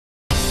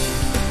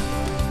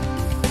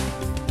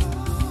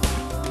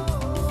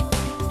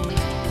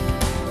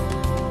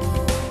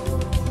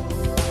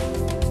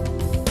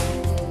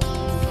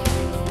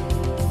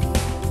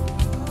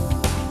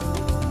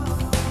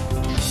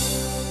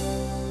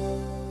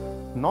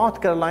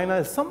North Carolina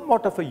is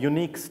somewhat of a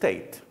unique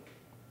state.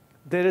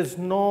 There is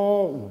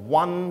no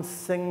one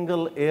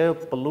single air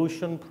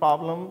pollution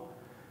problem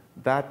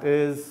that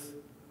is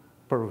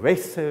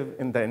pervasive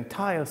in the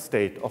entire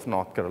state of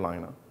North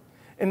Carolina.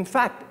 In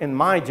fact, in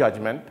my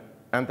judgment,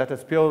 and that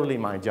is purely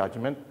my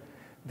judgment,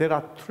 there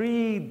are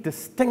three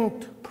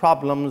distinct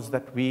problems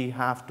that we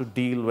have to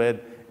deal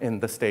with in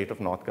the state of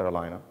North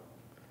Carolina.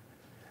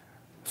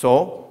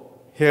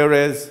 So here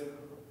is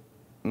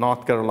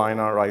North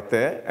Carolina right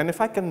there. And if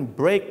I can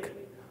break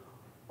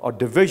or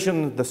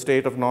division the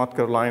state of North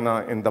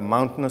Carolina in the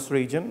mountainous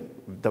region,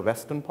 the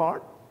western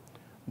part,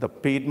 the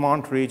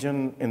Piedmont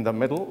region in the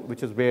middle,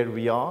 which is where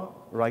we are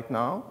right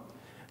now,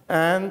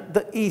 and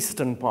the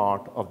eastern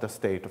part of the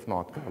state of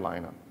North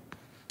Carolina.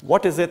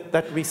 What is it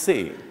that we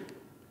see?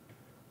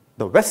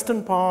 The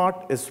western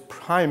part is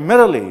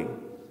primarily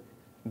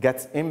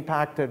gets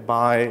impacted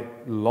by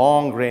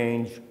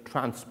long-range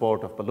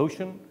transport of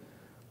pollution,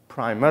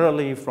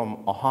 primarily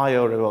from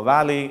Ohio River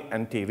Valley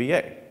and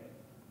TVA.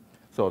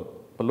 So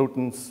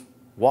pollutants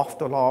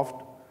waft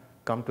aloft,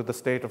 come to the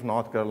state of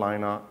North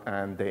Carolina,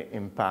 and they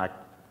impact.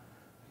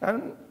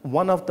 And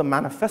one of the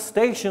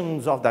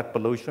manifestations of that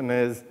pollution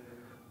is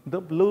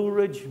the Blue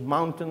Ridge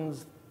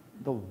Mountains,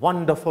 the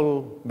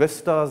wonderful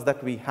vistas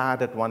that we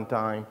had at one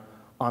time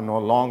are no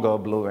longer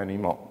blue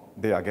anymore.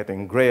 They are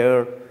getting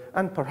grayer,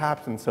 and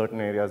perhaps in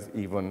certain areas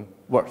even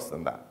worse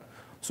than that.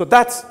 So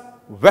that's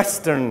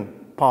western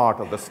part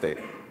of the state.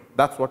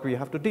 That's what we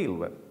have to deal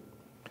with.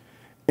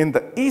 In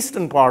the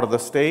eastern part of the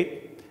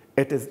state,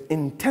 it is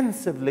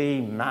intensively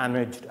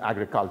managed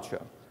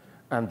agriculture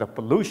and the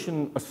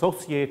pollution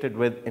associated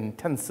with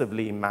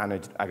intensively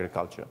managed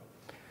agriculture.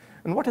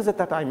 And what is it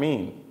that I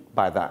mean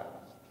by that?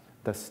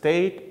 The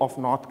state of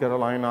North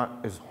Carolina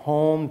is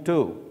home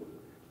to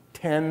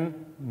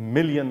 10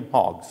 million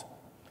hogs.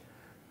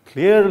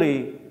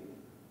 Clearly,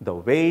 the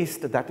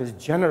waste that is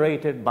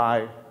generated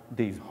by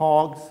these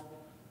hogs,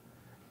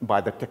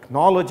 by the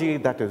technology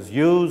that is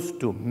used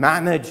to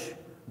manage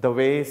the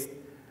waste,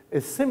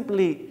 is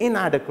simply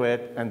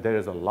inadequate, and there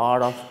is a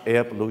lot of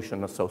air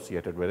pollution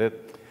associated with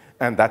it,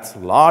 and that's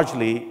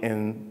largely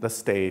in the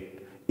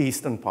state,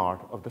 eastern part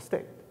of the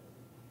state.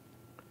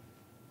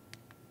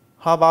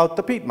 How about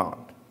the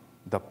Piedmont?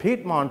 The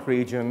Piedmont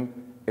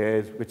region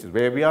which is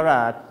where we are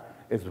at,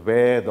 is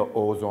where the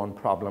ozone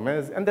problem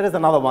is. And there is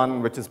another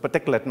one, which is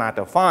particulate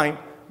matter, fine,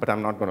 but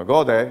I'm not going to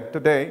go there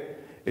today.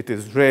 It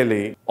is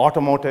really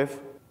automotive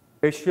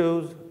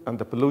issues and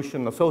the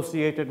pollution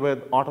associated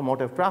with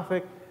automotive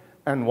traffic,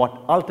 and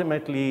what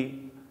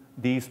ultimately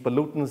these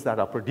pollutants that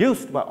are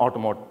produced by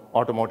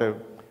automotive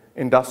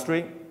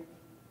industry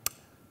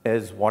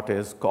is what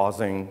is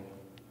causing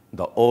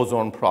the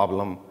ozone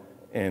problem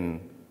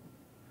in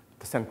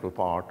the central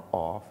part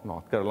of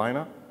North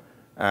Carolina.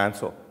 And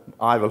so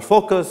I will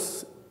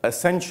focus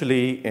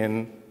essentially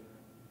in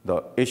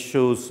the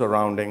issues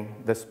surrounding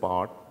this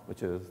part,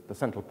 which is the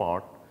central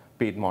part,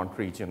 Piedmont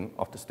region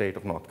of the state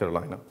of North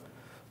Carolina.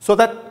 So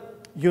that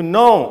you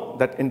know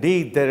that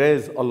indeed there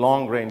is a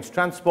long-range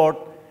transport.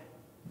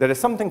 There is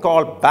something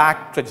called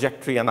back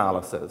trajectory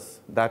analysis.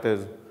 That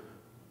is,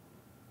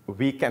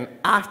 we can,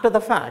 after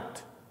the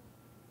fact,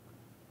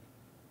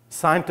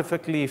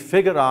 scientifically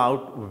figure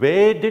out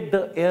where did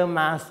the air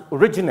mass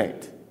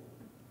originate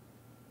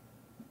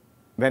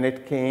when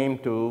it came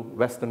to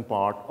western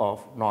part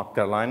of North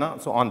Carolina.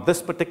 So on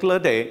this particular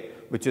day,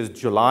 which is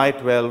July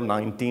 12,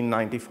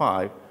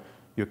 1995,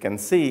 you can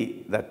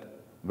see that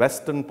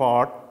western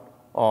part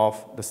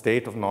of the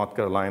state of North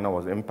Carolina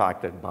was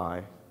impacted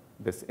by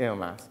this air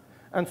mass.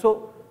 And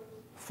so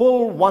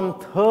full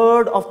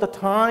 1/3 of the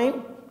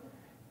time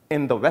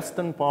in the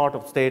western part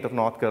of the state of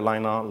North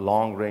Carolina,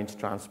 long-range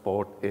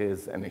transport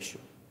is an issue.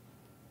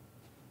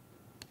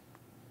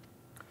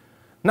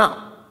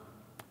 Now,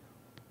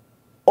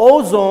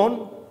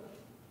 ozone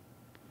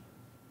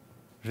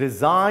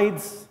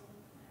resides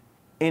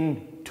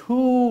in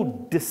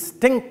two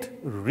distinct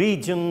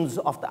regions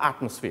of the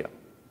atmosphere.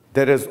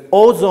 There is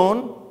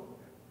ozone.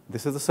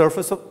 This is the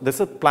surface of, this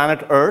is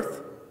planet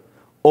Earth.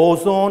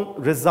 Ozone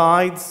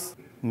resides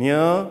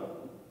near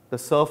the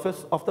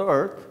surface of the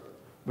Earth,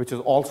 which is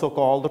also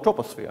called the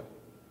troposphere.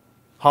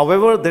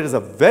 However, there is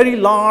a very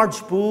large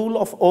pool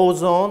of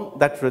ozone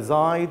that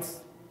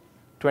resides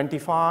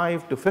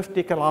 25 to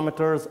 50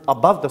 kilometers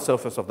above the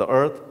surface of the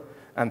Earth,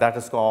 and that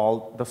is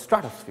called the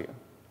stratosphere.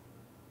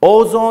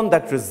 Ozone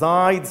that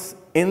resides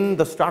in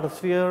the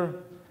stratosphere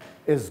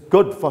is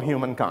good for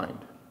humankind.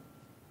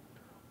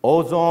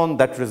 Ozone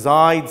that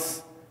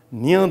resides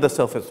near the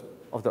surface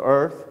of the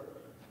Earth,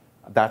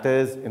 that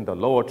is in the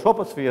lower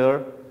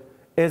troposphere,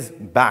 is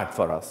bad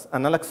for us.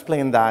 And I'll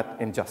explain that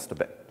in just a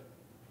bit.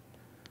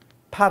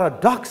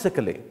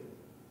 Paradoxically,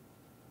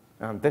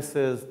 and this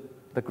is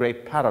the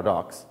great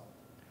paradox,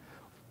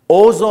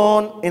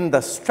 ozone in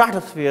the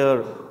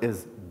stratosphere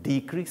is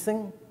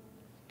decreasing,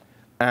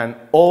 and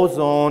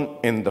ozone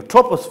in the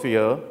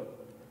troposphere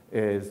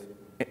is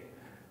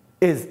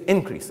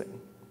increasing.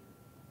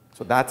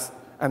 So that's,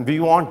 and we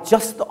want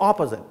just the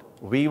opposite.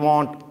 We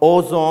want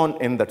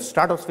ozone in the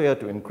stratosphere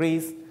to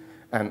increase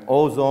and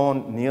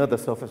ozone near the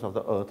surface of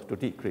the Earth to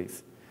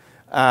decrease,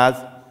 as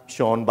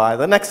shown by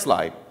the next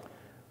slide.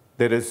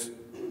 There is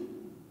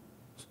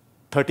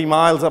 30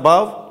 miles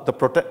above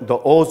the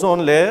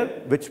ozone layer,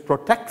 which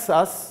protects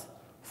us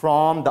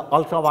from the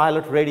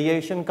ultraviolet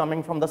radiation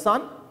coming from the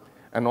sun.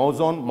 An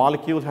ozone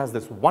molecule has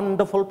this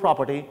wonderful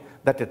property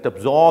that it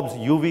absorbs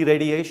UV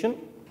radiation.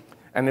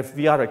 And if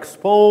we are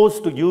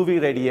exposed to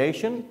UV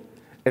radiation,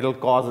 it will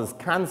cause us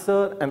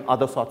cancer and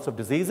other sorts of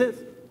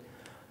diseases.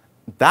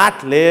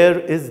 That layer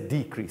is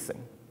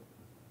decreasing.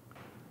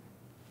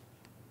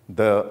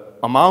 The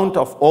amount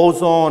of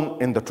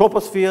ozone in the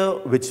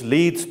troposphere, which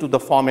leads to the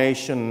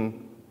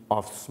formation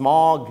of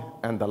smog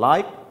and the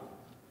like,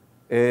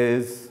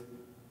 is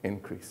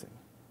increasing.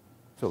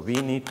 So we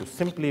need to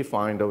simply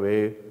find a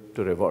way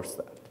to reverse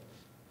that.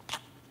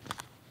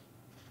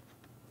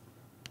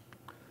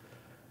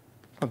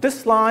 Now,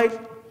 this slide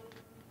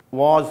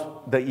was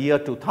the year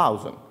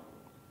 2000.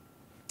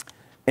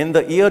 In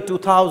the year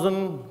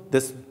 2000,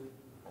 this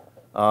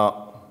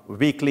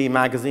weekly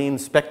magazine,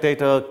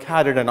 Spectator,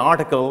 carried an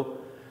article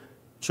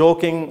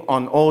choking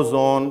on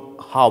ozone,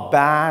 how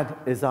bad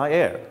is our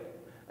air.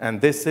 And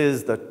this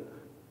is the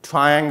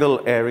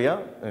triangle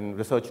area in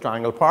Research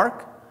Triangle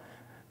Park.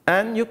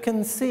 And you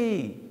can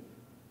see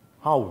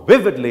how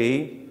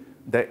vividly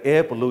the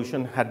air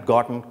pollution had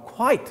gotten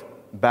quite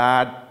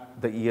bad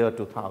the year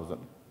 2000.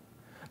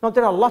 Now,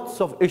 there are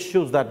lots of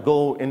issues that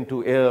go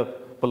into air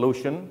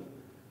pollution,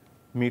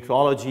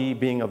 meteorology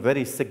being a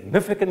very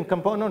significant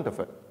component of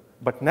it.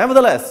 But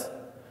nevertheless,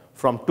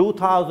 from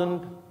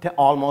 2000 to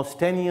almost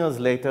 10 years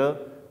later,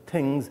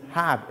 things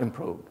have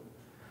improved.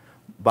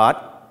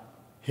 But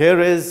here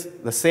is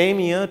the same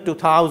year,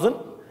 2000,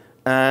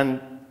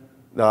 and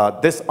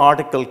this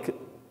article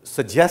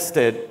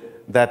suggested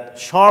that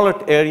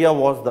Charlotte area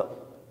was the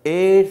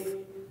 8th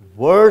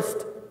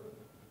worst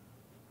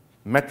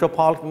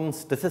metropolitan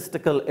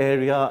statistical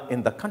area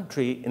in the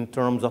country in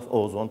terms of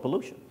ozone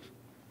pollution.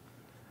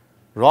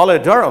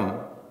 Raleigh-Durham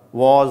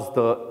was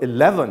the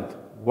 11th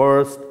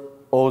worst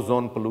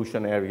ozone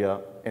pollution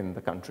area in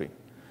the country.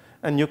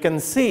 And you can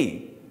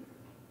see,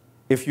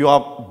 if you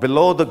are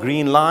below the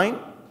green line,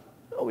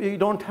 you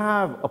don't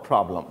have a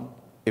problem.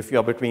 If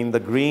you're between the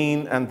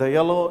green and the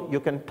yellow, you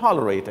can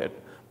tolerate it.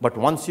 But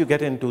once you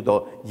get into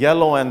the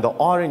yellow and the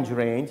orange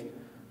range,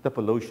 the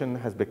pollution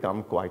has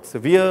become quite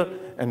severe.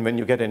 And when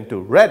you get into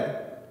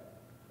red,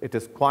 it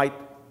is quite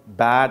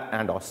bad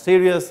and or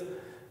serious.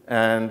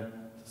 And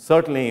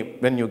certainly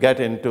when you get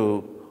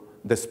into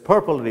this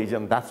purple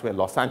region, that's where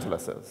Los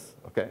Angeles is,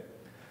 okay?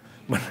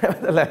 But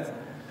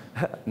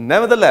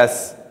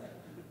nevertheless,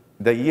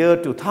 the year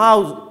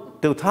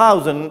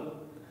 2000,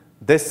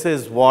 this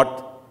is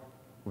what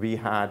we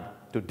had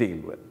to deal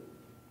with.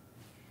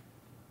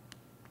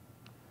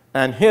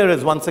 And here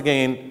is once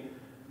again,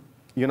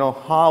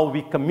 how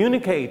we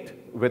communicate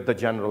with the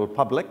general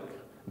public.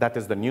 That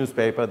is the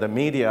newspaper, the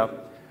media.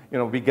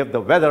 We give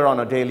the weather on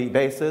a daily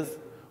basis.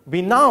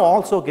 We now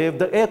also give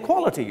the air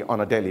quality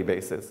on a daily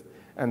basis.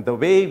 And the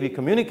way we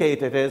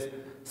communicate it is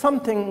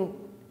something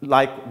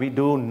like we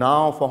do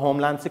now for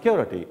Homeland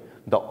Security,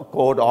 the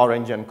code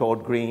orange and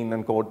code green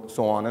and code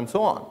so on and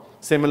so on.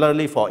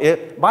 Similarly for air,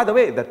 by the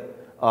way, that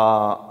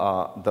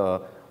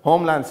the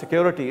Homeland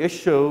Security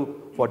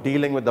issue for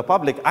dealing with the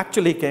public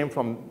actually came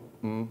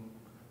from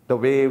the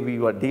way we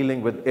were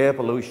dealing with air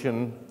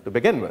pollution to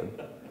begin with.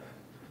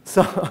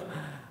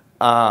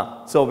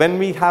 So when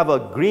we have a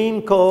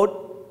green code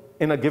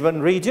in a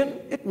given region,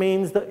 it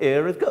means the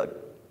air is good.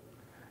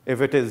 If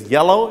it is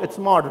yellow, it's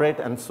moderate,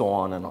 and so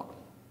on and on.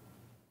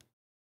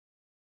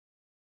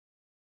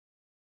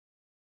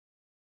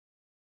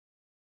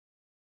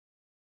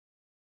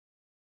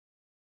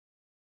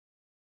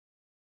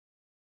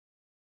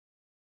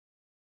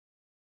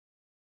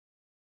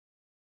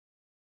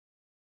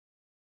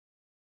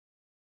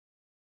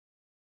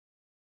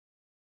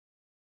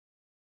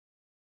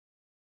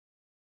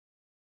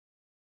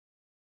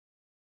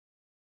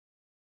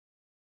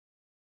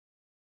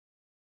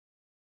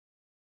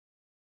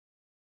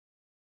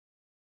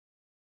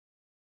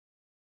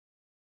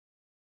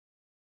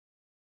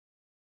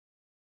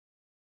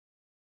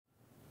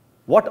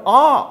 What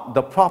are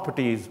the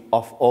properties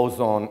of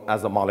ozone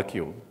as a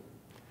molecule?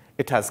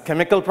 It has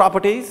chemical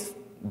properties,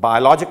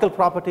 biological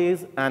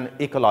properties, and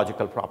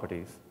ecological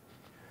properties.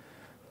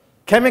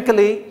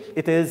 Chemically,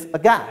 it is a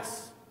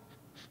gas.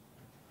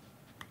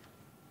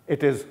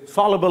 It is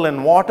soluble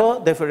in water,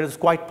 therefore it is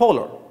quite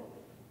polar.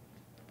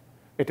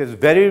 It is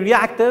very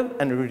reactive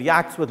and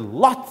reacts with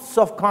lots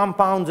of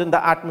compounds in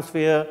the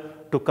atmosphere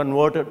to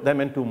convert them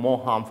into more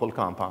harmful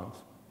compounds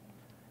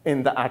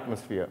in the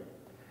atmosphere.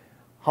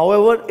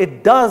 However,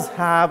 it does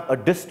have a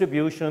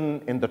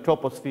distribution in the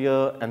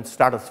troposphere and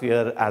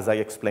stratosphere, as I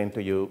explained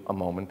to you a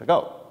moment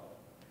ago.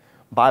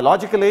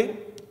 Biologically,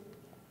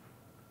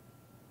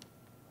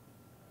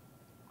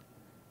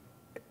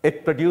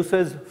 it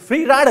produces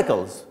free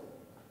radicals,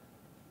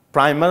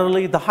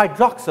 primarily the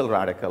hydroxyl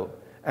radical,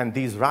 and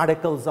these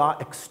radicals are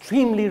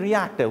extremely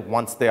reactive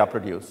once they are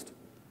produced.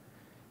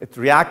 It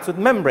reacts with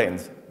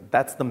membranes,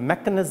 That's the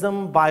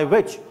mechanism by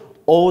which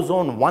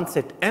ozone, once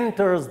it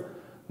enters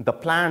the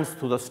plants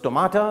through the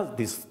stomata,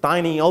 these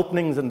tiny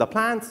openings in the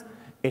plants,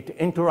 it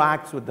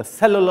interacts with the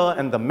cellular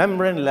and the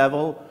membrane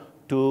level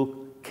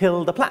to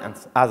kill the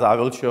plants, as I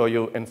will show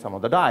you in some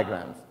of the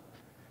diagrams.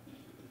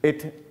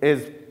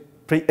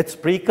 Its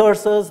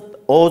precursors,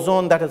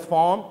 ozone that is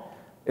formed,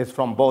 is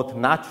from both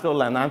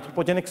natural and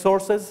anthropogenic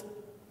sources,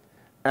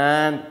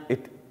 and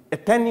it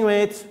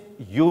attenuates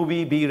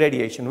UVB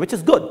radiation, which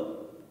is good,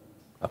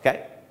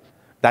 okay?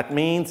 That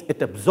means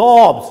it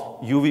absorbs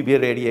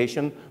UVB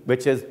radiation,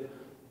 which is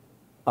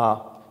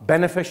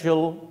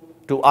beneficial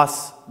to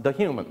us, the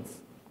humans.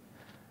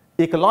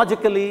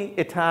 Ecologically,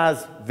 it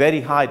has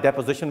very high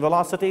deposition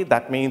velocity.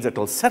 That means it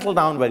will settle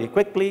down very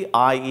quickly,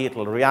 i.e. it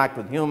will react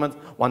with humans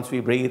once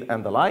we breathe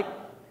and the like.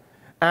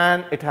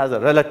 And it has a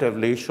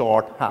relatively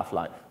short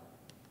half-life.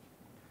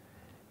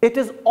 It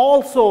is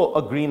also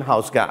a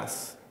greenhouse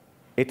gas.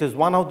 It is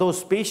one of those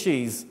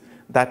species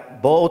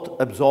that both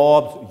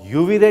absorbs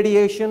UV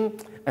radiation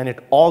and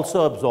it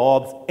also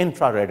absorbs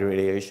infrared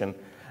radiation.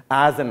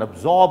 As an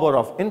absorber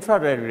of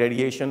infrared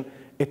radiation,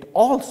 it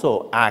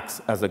also acts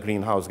as a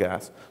greenhouse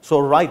gas. So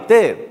right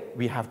there,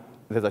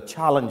 there's a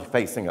challenge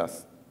facing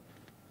us.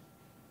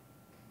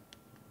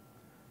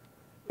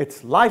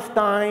 Its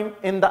lifetime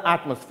in the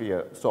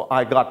atmosphere. So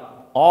I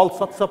got all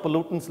sorts of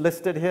pollutants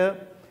listed here,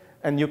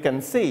 and you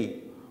can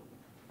see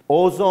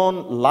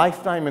ozone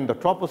lifetime in the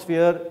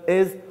troposphere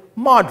is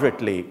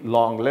moderately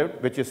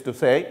long-lived, which is to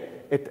say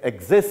it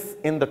exists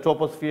in the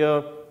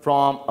troposphere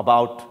from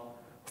about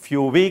a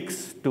few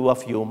weeks to a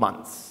few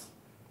months.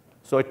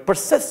 So it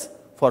persists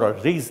for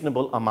a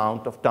reasonable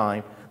amount of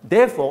time.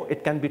 Therefore,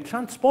 it can be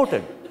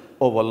transported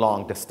over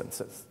long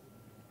distances.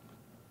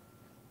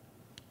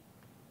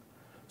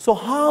 So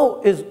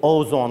how is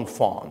ozone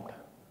formed,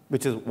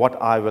 which is what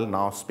I will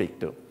now speak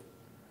to.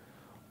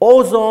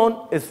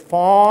 Ozone is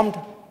formed,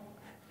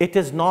 it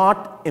is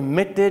not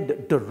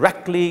emitted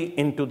directly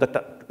into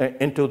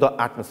the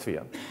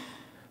atmosphere.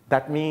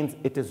 That means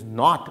it is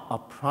not a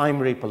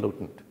primary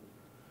pollutant.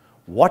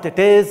 What it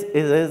is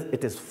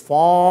it is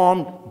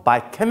formed by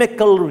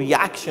chemical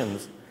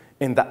reactions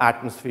in the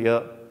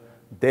atmosphere.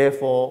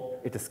 Therefore,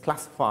 it is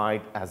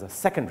classified as a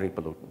secondary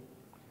pollutant.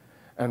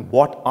 And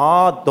what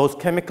are those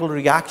chemical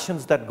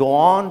reactions that go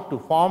on to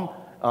form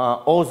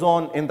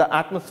ozone in the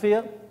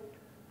atmosphere?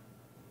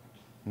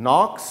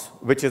 NOx,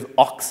 which is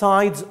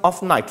oxides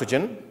of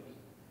nitrogen,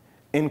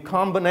 in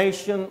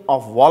combination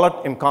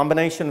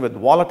with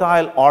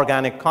volatile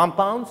organic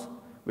compounds,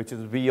 which is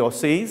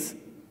VOCs,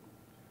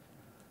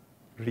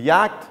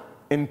 react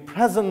in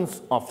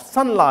presence of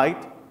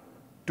sunlight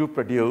to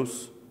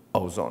produce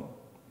ozone.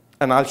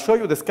 And I'll show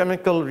you this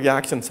chemical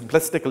reaction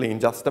simplistically in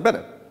just a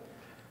minute.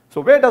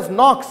 So where does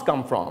NOx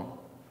come from?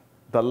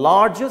 The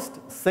largest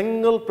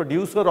single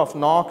producer of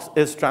NOx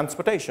is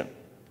transportation.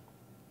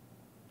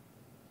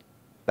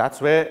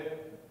 That's where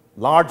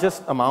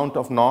largest amount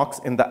of NOx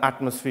in the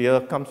atmosphere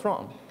comes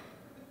from.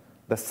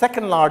 The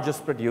second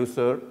largest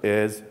producer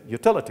is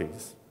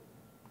utilities,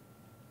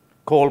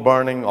 coal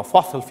burning or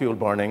fossil fuel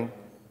burning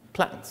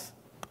plants.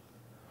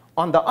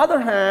 On the other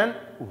hand,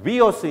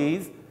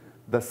 VOCs,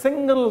 the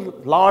single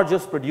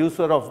largest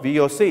producer of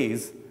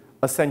VOCs,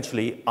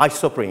 essentially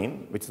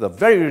isoprene, which is a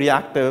very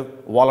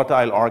reactive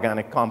volatile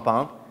organic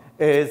compound,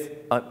 is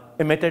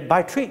emitted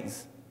by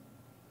trees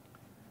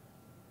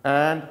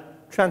and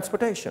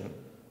transportation.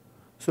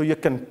 So you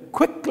can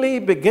quickly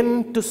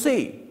begin to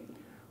see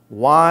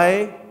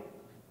why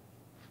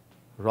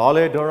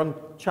Raleigh-Durham,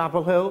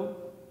 Chapel Hill,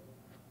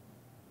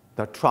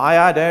 the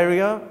Triad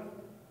area,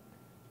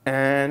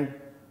 and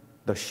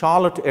the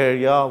Charlotte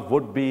area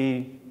would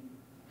be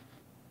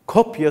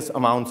copious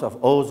amounts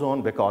of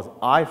ozone because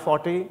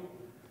I-40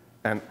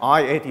 and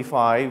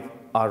I-85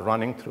 are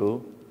running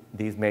through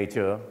these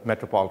major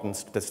metropolitan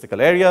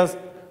statistical areas,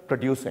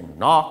 producing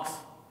NOx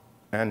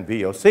and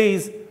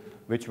VOCs,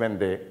 which when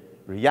they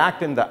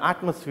react in the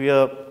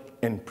atmosphere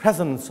in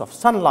presence of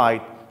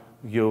sunlight,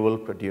 you will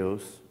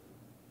produce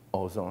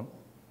ozone.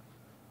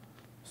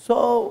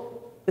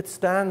 So it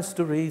stands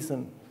to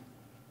reason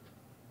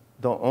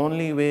the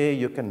only way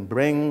you can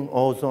bring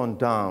ozone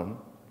down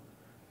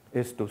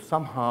is to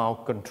somehow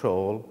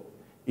control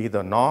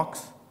either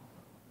NOx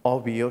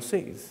or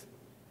VOCs.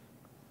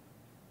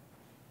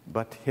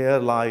 But here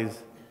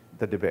lies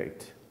the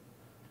debate.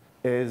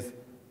 Is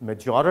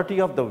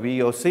majority of the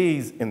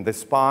VOCs in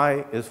this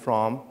pie is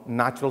from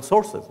natural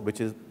sources,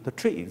 which is the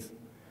trees.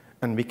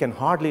 And we can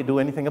hardly do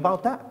anything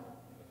about that.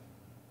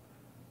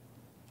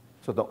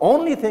 So the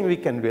only thing we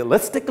can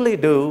realistically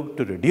do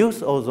to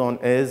reduce ozone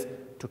is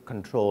to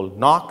control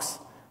NOx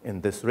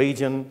in this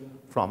region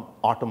from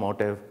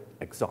automotive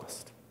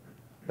exhaust.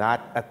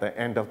 That, at the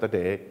end of the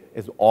day,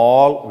 is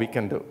all we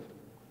can do.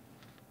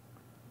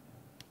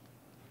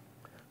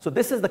 So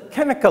this is the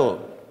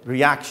chemical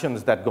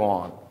reactions that go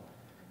on.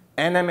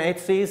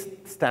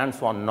 NMHC stands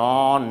for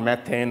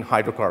non-methane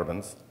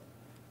hydrocarbons,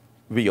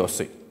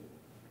 VOC.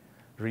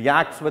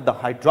 Reacts with the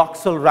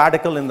hydroxyl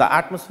radical in the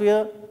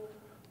atmosphere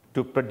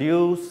to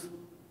produce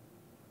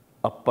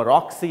a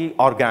peroxy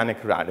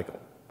organic radical.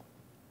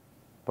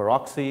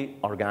 Peroxy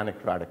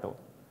organic radical.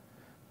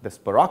 This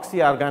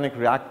peroxy organic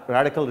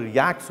radical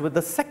reacts with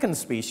the second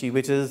species,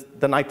 which is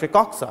the nitric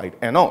oxide,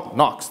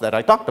 NOx, that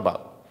I talked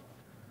about,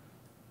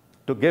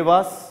 to give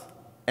us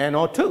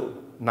NO2,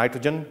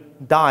 nitrogen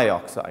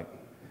dioxide.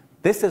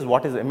 This is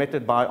what is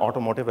emitted by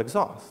automotive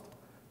exhaust.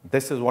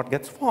 This is what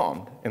gets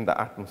formed in the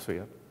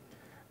atmosphere.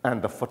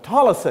 And the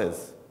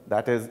photolysis,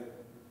 that is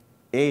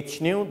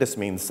Hnu, this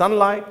means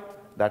sunlight,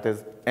 that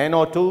is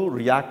NO2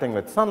 reacting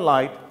with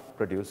sunlight,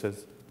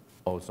 produces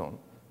ozone.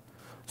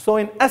 So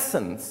in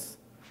essence,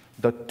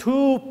 the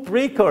two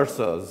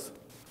precursors,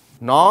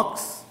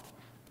 NOx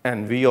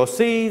and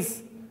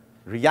VOCs,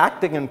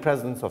 reacting in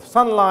presence of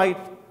sunlight,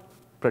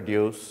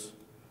 produce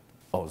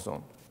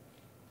ozone.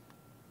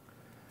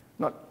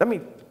 Now, let me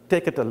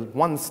take it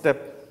one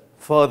step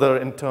further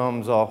in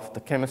terms of the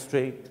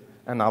chemistry,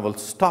 and I will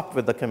stop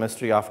with the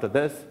chemistry after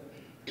this.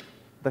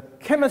 The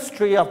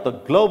chemistry of the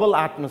global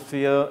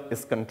atmosphere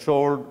is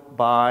controlled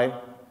by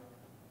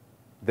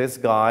this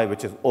guy,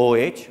 which is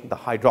OH, the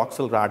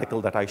hydroxyl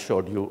radical that I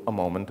showed you a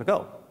moment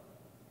ago.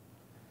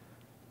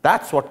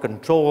 That's what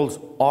controls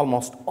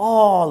almost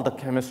all the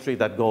chemistry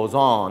that goes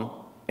on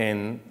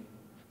in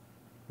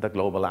the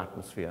global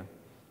atmosphere.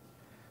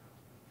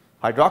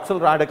 Hydroxyl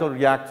radical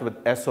reacts with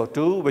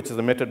SO2, which is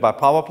emitted by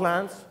power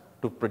plants,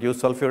 to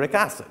produce sulfuric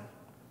acid,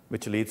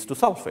 which leads to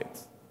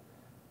sulfates.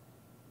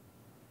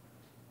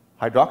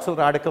 Hydroxyl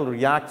radical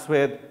reacts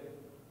with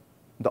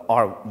the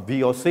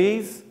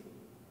VOCs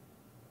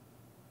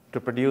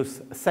to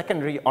produce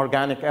secondary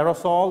organic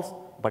aerosols,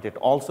 but it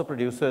also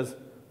produces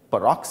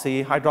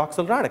peroxy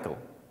hydroxyl radical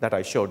that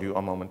I showed you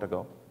a moment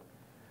ago.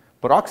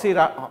 Peroxy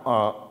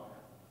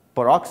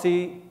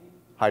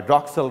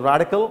hydroxyl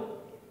radical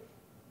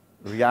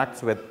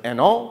reacts with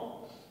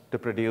NO to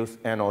produce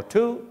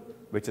NO2,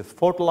 which is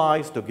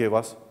photolyzed to give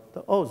us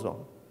the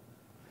ozone.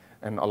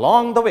 And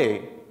along the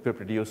way, we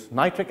produce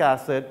nitric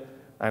acid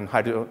and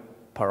hydrogen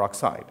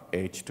peroxide,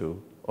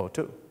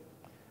 H2O2.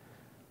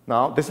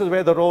 Now, this is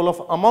where the role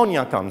of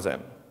ammonia comes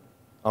in.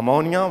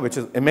 Ammonia, which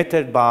is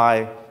emitted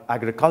by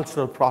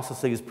agricultural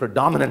processes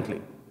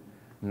predominantly.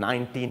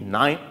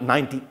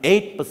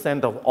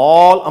 98% of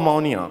all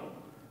ammonia,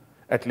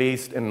 at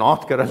least in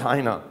North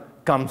Carolina,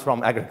 comes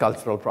from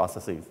agricultural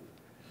processes.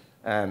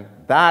 And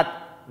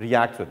that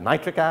reacts with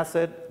nitric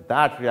acid,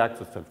 that reacts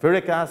with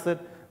sulfuric acid,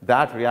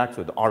 that reacts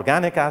with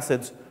organic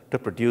acids to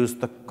produce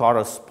the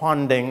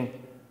corresponding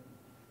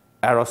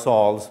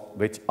aerosols,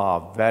 which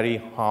are very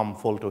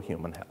harmful to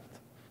human health.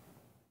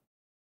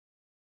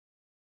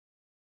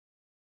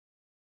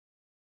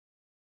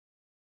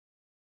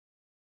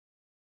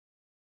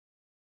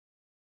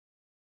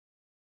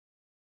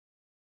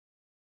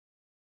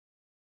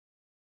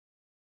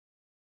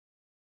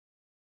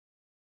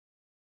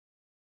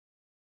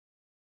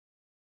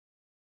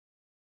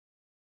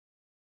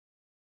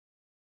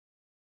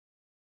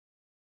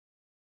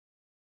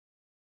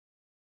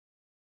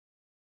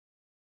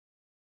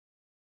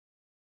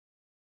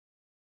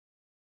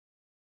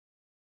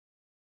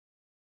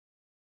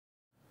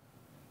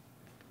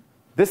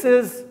 This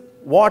is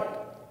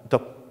what the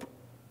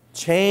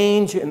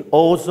change in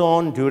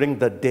ozone during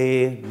the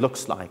day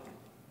looks like.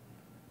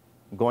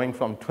 Going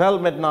from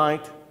 12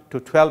 midnight to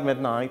 12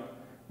 midnight,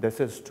 this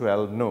is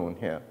 12 noon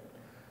here.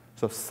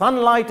 So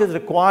sunlight is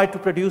required to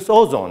produce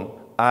ozone,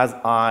 as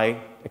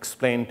I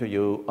explained to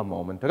you a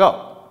moment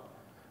ago.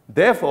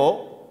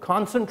 Therefore,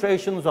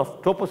 concentrations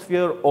of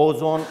troposphere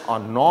ozone are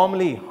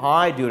normally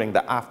high during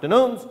the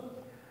afternoons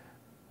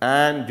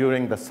and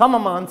during the summer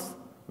months,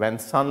 when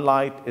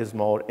sunlight is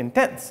more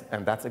intense,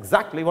 and that's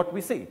exactly what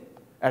we see.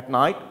 At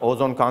night,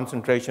 ozone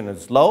concentration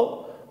is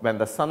low. When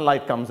the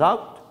sunlight comes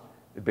out,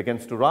 it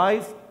begins to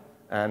rise,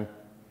 and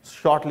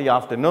shortly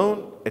after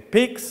noon, it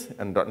peaks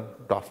and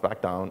drops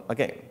back down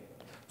again.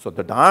 So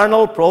the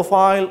diurnal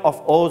profile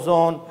of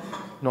ozone,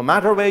 no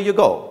matter where you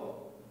go,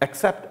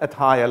 except at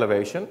high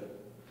elevation,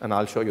 and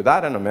I'll show you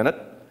that in a minute,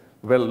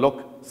 will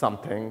look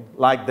something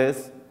like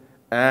this.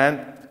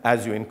 And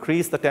as you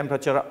increase the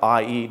temperature,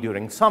 i.e.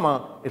 during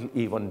summer, it'll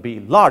even be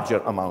larger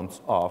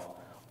amounts of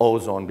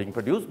ozone being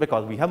produced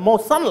because we have more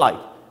sunlight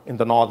in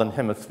the northern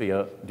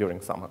hemisphere during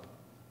summer.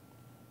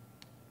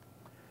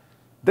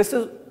 This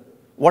is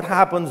what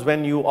happens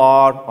when you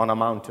are on a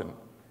mountain.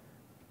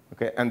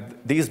 Okay, and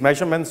these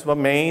measurements were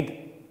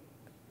made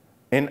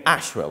in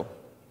Asheville,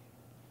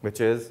 which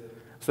is,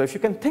 so if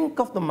you can think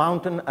of the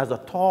mountain as a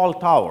tall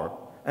tower,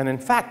 and in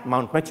fact,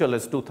 Mount Mitchell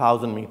is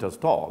 2,000 meters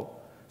tall.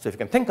 So if you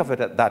can think of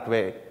it that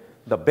way,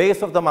 the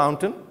base of the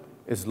mountain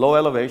is low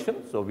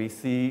elevation, so we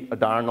see a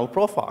diurnal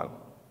profile.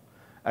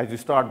 As you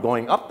start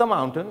going up the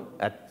mountain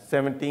at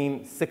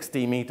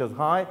 1760 meters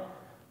high,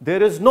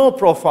 there is no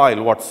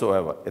profile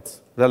whatsoever. It's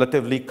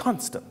relatively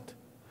constant.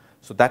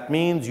 So that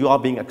means you are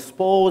being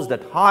exposed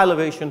at high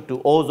elevation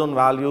to ozone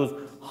values,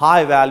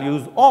 high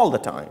values all the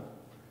time.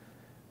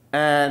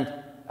 And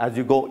as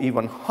you go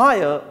even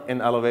higher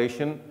in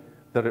elevation,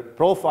 the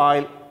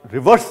profile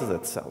reverses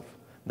itself.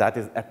 That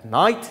is, at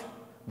night,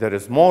 there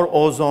is more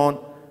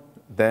ozone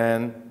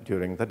than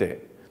during the day.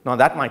 Now,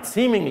 that might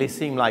seemingly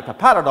seem like a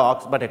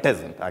paradox, but it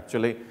isn't,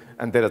 actually.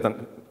 And there is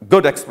a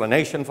good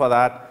explanation for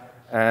that.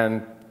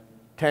 And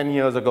 10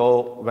 years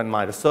ago, when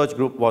my research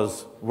group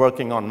was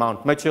working on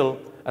Mount Mitchell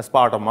as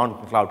part of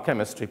mountain cloud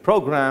chemistry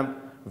program,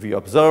 we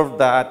observed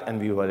that, and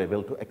we were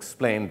able to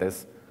explain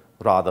this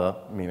rather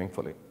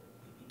meaningfully.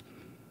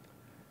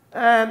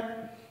 And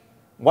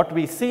what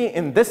we see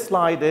in this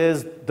slide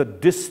is the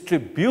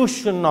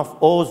distribution of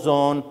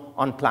ozone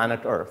on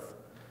planet Earth.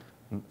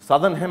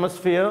 Southern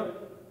Hemisphere,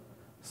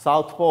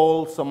 South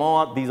Pole,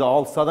 Samoa, these are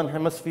all Southern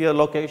Hemisphere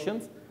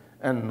locations,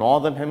 and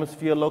Northern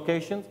Hemisphere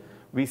locations.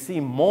 We see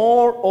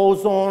more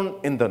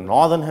ozone in the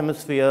Northern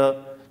Hemisphere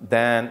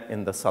than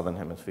in the Southern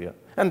Hemisphere.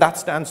 And that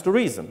stands to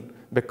reason,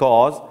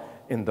 because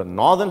in the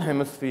Northern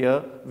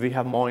Hemisphere, we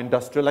have more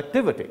industrial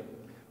activity,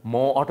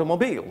 more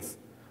automobiles,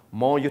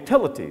 more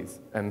utilities,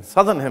 and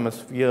Southern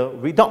Hemisphere,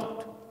 we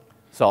don't.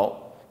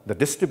 So the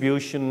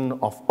distribution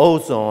of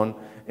ozone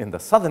in the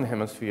Southern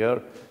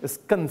Hemisphere is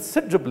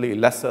considerably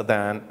lesser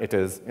than it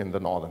is in the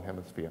Northern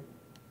Hemisphere.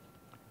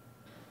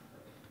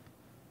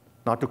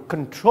 Now, to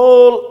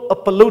control a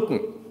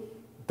pollutant,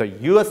 the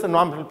US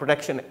Environmental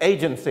Protection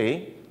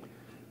Agency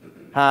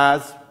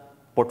has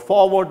put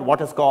forward what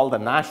is called the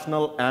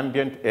National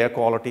Ambient Air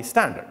Quality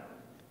Standard.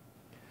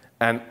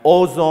 And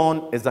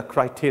ozone is a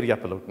criteria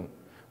pollutant,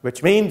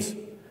 which means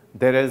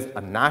there is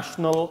a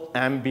national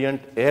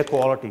ambient air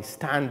quality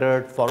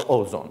standard for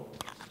ozone,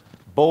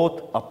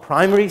 both a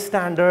primary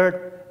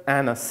standard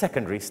and a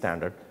secondary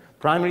standard.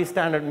 Primary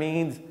standard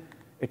means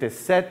it is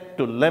set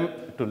to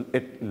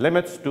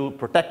limits to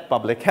protect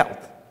public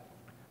health,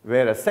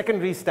 whereas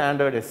secondary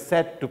standard is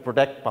set to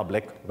protect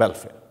public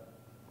welfare.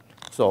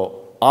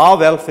 So our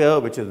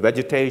welfare, which is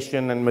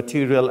vegetation and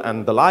material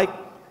and the like,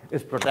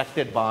 is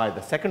protected by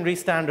the secondary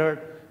standard,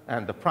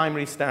 and the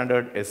primary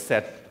standard is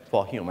set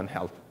for human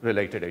health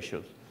related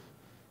issues.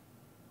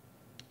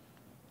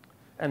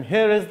 And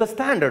here is the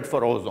standard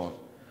for ozone.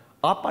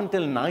 Up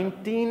until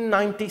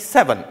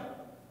 1997,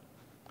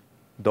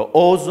 the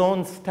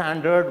ozone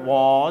standard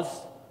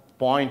was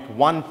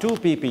 0.12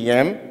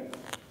 ppm,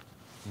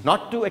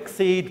 not to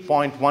exceed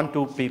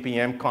 0.12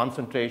 ppm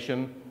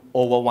concentration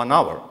over 1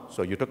 hour.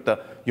 So you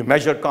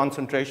measured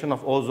concentration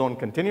of ozone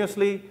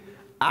continuously,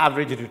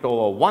 averaged it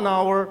over 1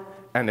 hour,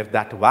 and if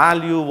that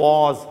value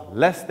was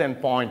less than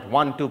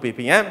 0.12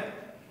 ppm,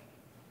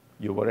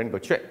 you were in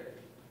good shape.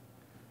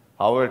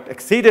 However, it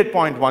exceeded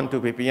 0.12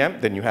 ppm,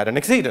 then you had an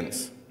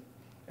exceedance.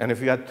 And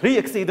if you had 3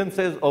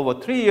 exceedances over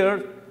 3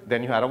 years,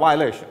 then you had a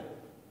violation.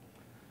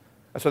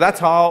 So that's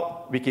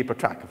how we keep a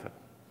track of it.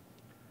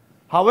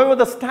 However,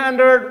 the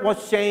standard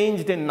was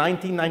changed in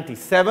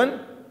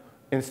 1997.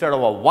 Instead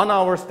of a 1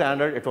 hour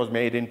standard, it was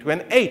made into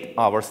an 8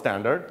 hour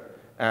standard,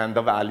 and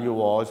the value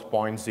was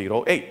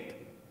 0.08.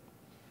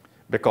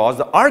 Because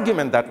the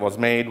argument that was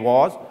made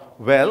was,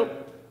 well,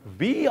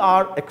 we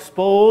are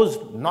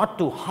exposed not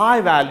to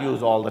high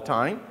values all the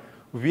time.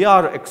 We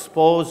are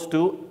exposed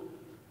to,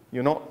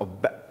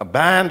 a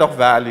band of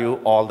value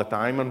all the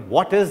time. And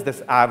what is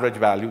this average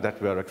value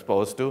that we are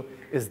exposed to?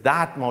 Is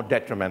that more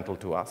detrimental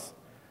to us?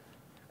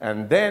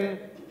 And then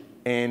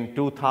in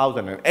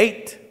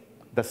 2008,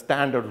 the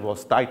standard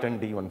was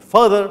tightened even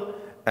further.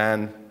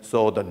 And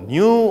so the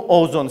new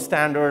ozone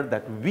standard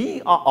that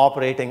we are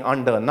operating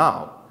under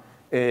now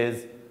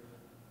is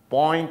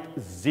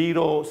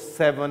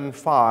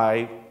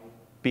 0.075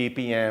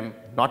 ppm,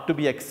 not to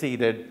be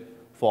exceeded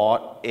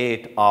for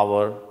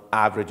 8-hour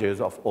averages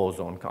of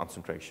ozone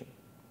concentration.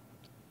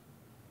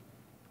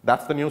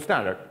 That's the new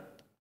standard.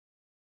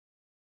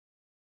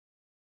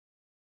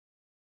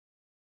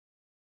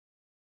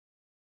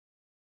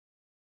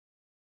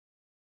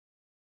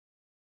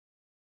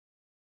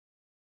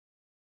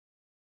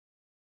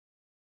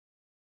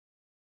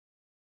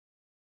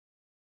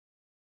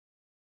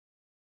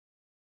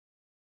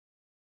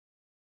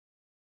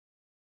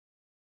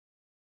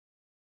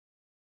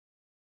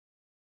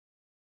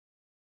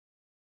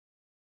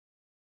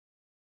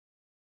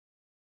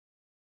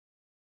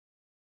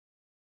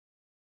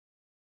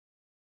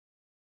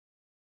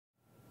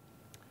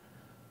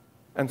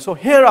 And so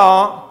here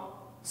are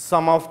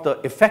some of the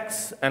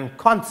effects and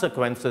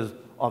consequences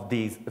of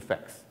these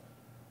effects.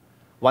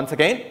 Once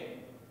again,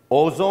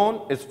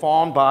 ozone is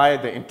formed by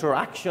the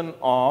interaction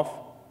of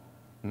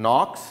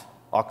NOx,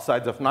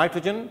 oxides of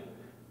nitrogen,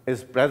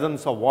 is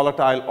presence of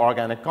volatile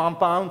organic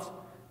compounds,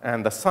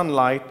 and the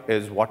sunlight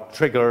is what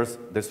triggers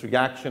this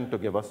reaction to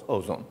give us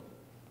ozone.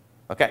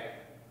 Okay.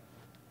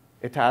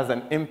 It has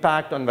an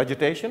impact on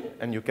vegetation,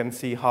 and you can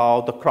see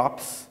how the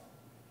crops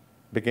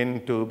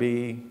begin to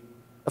be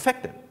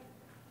affected.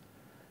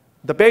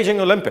 The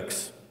Beijing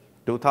Olympics,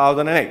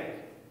 2008,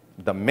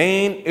 the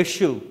main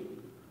issue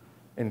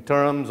in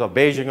terms of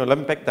Beijing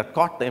Olympic that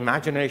caught the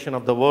imagination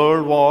of the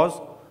world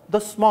was the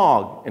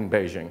smog in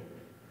Beijing,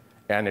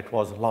 and it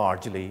was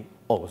largely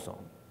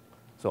ozone.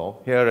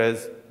 So here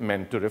is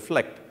meant to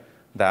reflect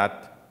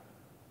that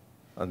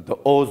the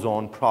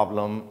ozone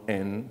problem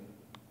in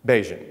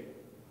Beijing.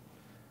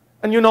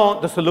 And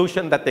the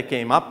solution that they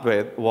came up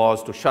with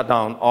was to shut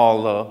down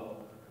all the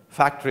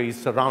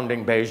factories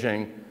surrounding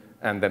Beijing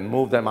and then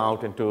move them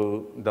out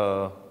into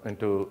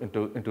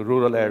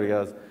rural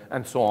areas,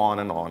 and so on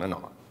and on and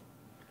on.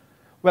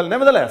 Well,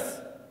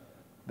 nevertheless,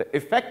 the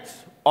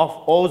effects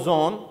of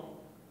ozone,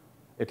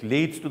 it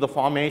leads to the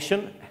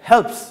formation,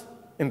 helps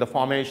in the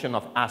formation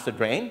of acid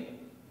rain.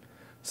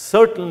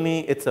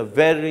 Certainly, it's a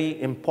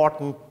very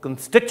important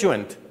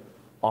constituent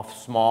of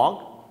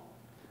smog,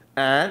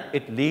 and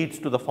it leads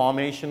to the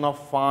formation of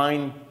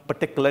fine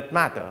particulate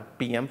matter,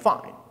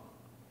 PM5.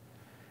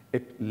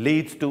 It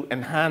leads to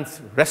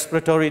enhanced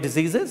respiratory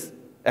diseases,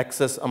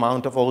 excess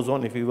amount of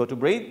ozone if you were to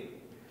breathe.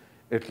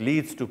 It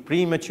leads to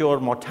premature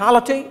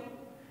mortality,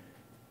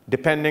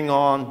 depending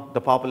on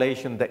the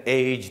population, the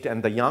aged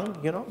and the young,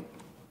 you know.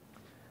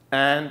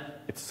 And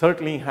it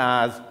certainly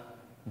has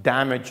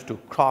damage to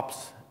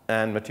crops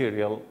and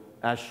material,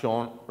 as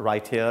shown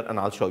right here, and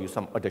I'll show you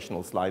some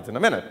additional slides in a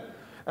minute.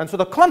 And so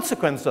the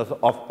consequences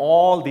of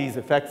all these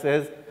effects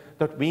is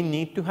that we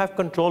need to have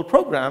control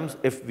programs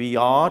if we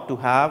are to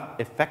have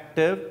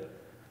effective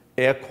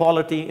air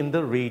quality in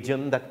the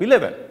region that we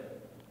live in.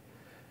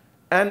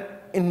 And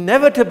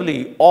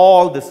inevitably,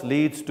 all this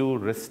leads to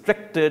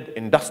restricted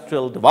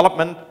industrial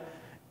development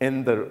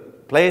in the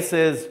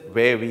places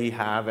where we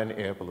have an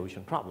air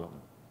pollution problem.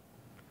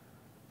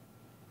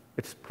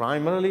 It's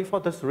primarily for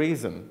this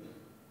reason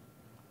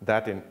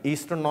that in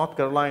eastern North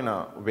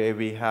Carolina, where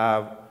we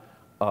have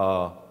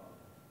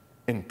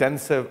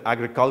intensive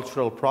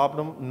agricultural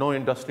problem, no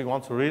industry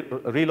wants to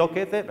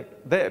relocate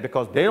there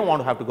because they don't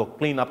want to have to go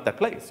clean up that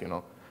place, you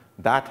know.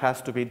 That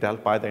has to be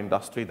dealt by the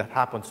industry that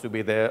happens to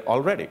be there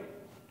already.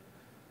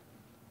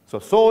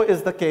 So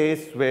is the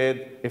case with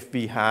if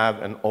we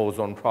have an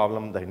ozone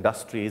problem, the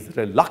industry is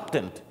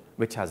reluctant,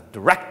 which has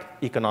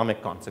direct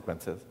economic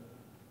consequences.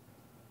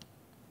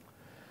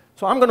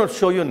 So I'm going to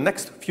show you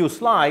next few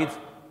slides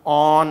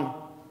on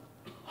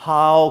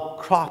how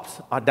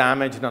crops are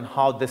damaged and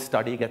how this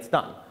study gets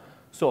done.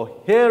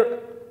 So here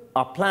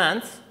are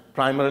plants,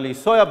 primarily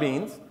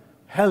soybeans,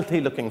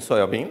 healthy-looking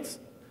soybeans,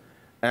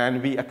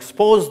 and we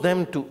expose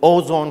them to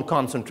ozone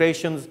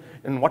concentrations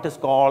in what is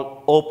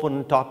called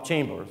open-top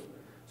chambers.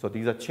 So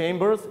these are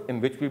chambers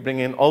in which we bring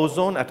in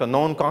ozone at a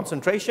known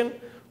concentration.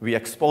 We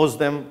expose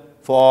them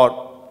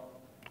for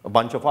a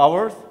bunch of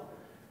hours,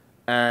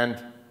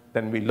 and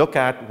then we look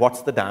at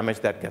what's the damage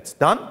that gets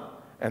done,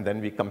 and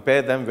then we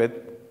compare them with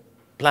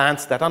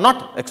plants that are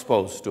not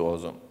exposed to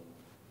ozone.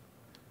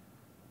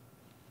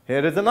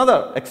 Here is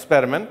another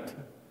experiment,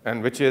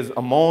 and which is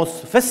a more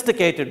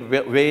sophisticated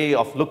way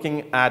of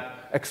looking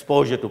at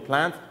exposure to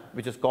plants,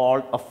 which is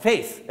called a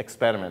FACE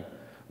experiment,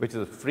 which is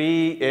a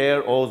free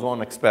air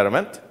ozone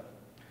experiment,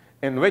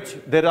 in which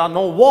there are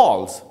no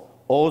walls.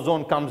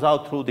 Ozone comes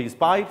out through these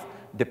pipes,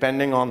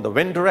 depending on the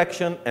wind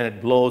direction, and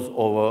it blows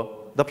over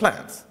the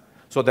plants.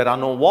 So there are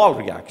no wall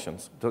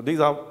reactions. So these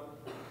are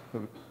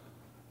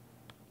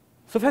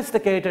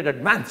sophisticated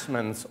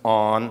advancements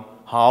on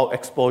how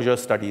exposure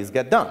studies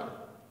get done.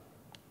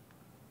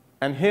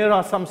 And here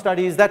are some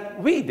studies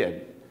that we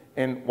did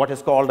in what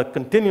is called a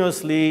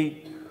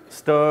continuously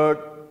stirred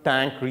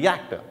tank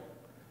reactor,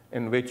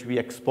 in which we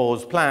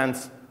expose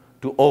plants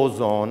to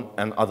ozone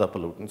and other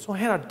pollutants. So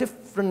here are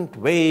different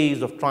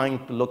ways of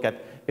trying to look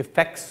at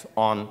effects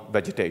on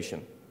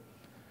vegetation.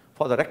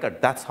 For the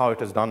record, that's how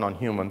it is done on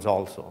humans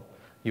also.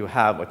 You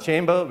have a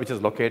chamber which is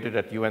located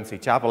at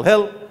UNC Chapel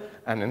Hill,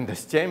 and in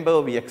this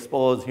chamber we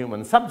expose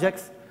human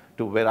subjects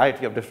to a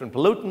variety of different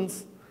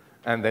pollutants,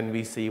 and then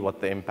we see what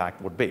the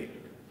impact would be.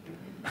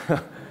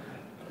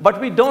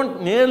 But we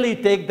don't nearly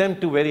take them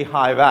to very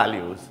high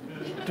values.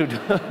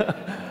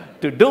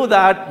 To do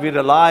that, we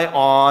rely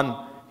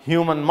on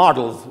human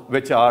models,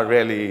 which are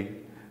really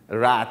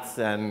rats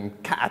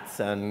and cats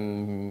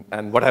and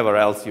whatever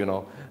else, you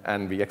know,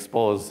 and we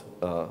expose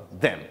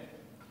them.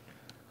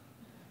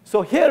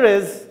 So here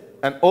is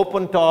an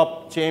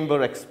open-top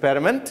chamber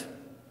experiment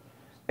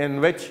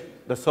in which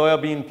the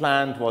soybean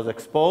plant was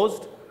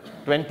exposed,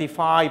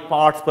 25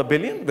 parts per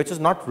billion, which is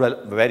not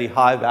very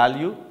high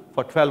value,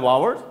 for 12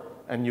 hours,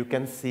 and you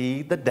can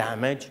see the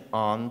damage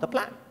on the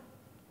plant.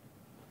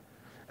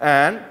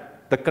 And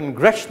the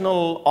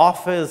congressional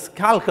office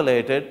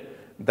calculated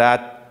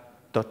that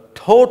the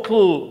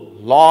total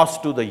loss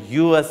to the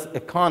US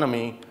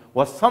economy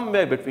was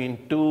somewhere between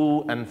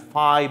 $2 and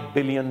 $5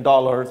 billion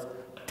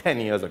 10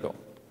 years ago.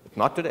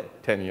 Not today,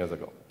 10 years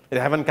ago. They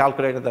haven't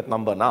calculated that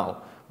number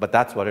now, but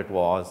that's what it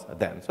was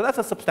then. So that's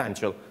a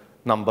substantial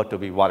number to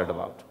be worried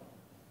about.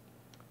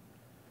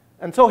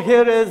 And so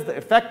here is the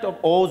effect of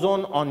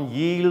ozone on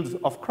yields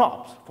of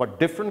crops for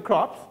different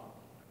crops,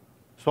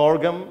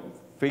 sorghum,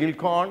 field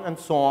corn, and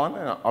so on,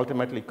 and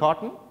ultimately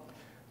cotton.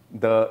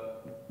 The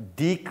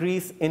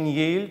decrease in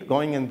yield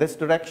going in this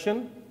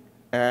direction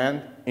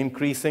and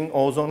increasing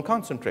ozone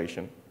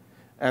concentration.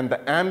 And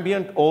the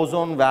ambient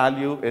ozone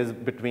value is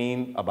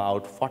between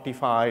about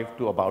 45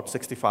 to about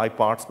 65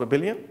 parts per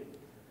billion.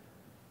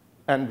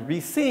 And we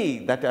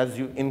see that as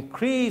you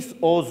increase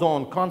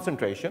ozone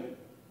concentration,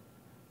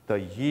 the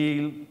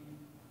yield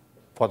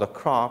for the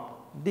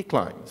crop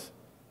declines.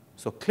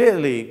 So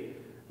clearly,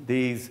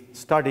 these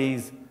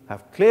studies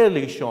have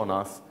clearly shown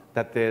us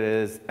that there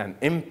is an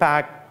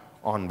impact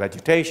on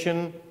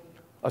vegetation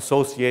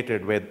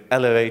associated with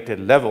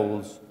elevated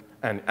levels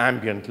and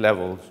ambient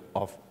levels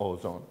of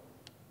ozone.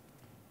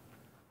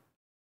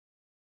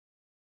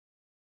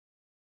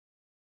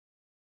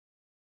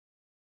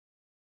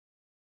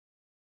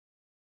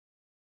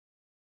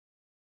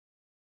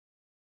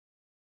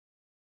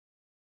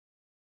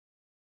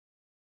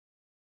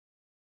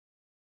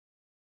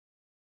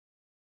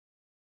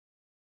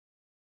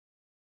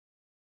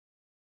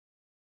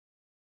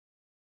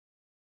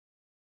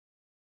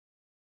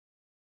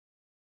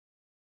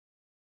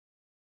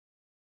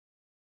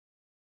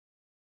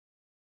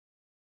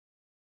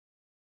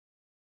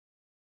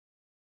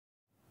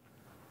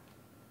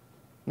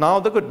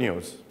 Now the good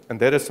news, and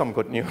there is some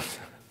good news.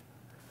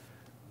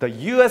 The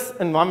US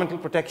Environmental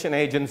Protection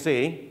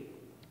Agency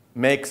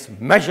makes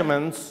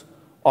measurements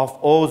of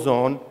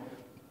ozone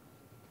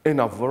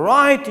in a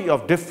variety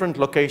of different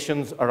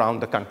locations around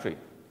the country.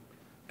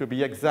 To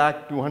be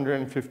exact,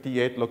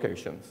 258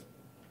 locations.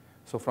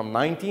 So from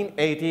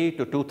 1980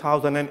 to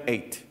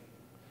 2008,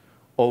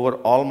 over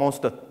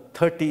almost a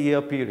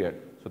 30-year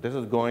period. So this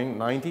is going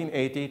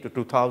 1980 to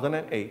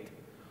 2008,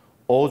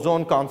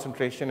 ozone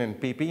concentration in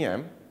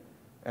ppm,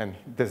 and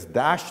this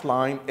dashed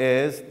line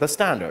is the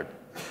standard,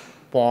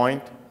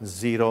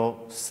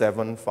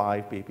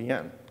 0.075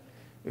 ppm.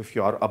 If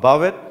you are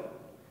above it,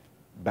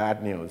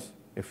 bad news.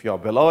 If you're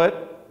below it,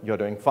 you're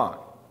doing fine.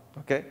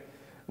 Okay?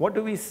 What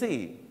do we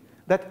see?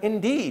 That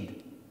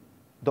indeed,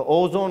 the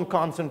ozone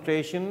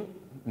concentration,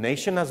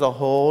 nation as a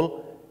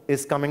whole,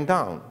 is coming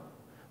down.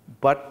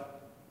 But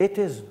it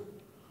is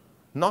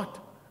not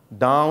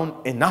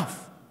down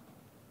enough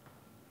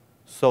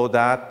so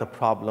that the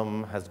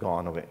problem has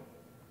gone away.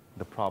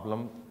 The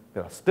problem,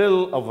 there are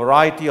still a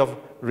variety of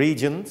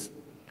regions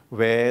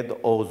where the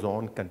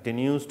ozone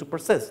continues to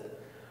persist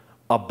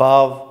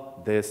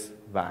above this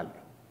value.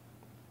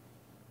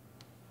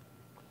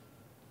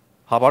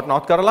 How about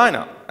North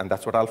Carolina? And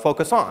that's what I'll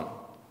focus on.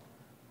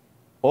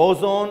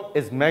 Ozone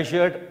is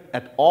measured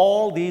at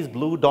all these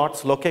blue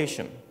dots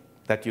location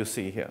that you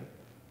see here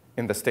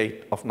in the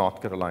state of North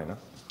Carolina.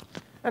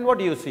 And what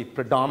do you see?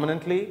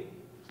 Predominantly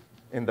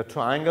in the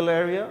triangle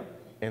area,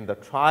 in the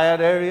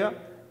triad area,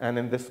 and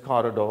in this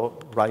corridor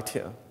right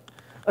here.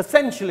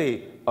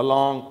 Essentially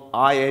along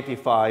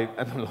I-85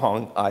 and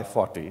along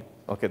I-40.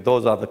 Okay,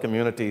 those are the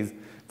communities,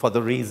 for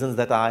the reasons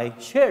that I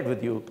shared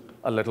with you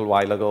a little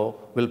while ago,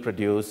 will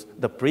produce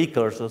the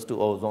precursors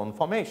to ozone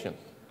formation.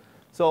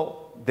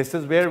 So this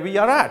is where we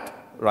are at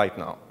right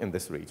now in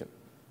this region.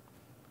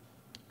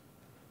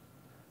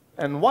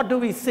 And what do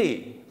we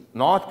see?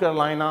 North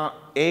Carolina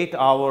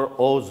 8-hour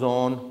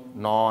ozone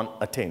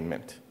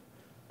non-attainment.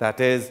 That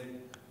is,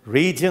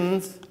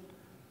 regions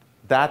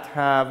that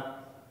have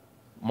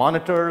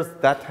monitors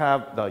that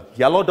have the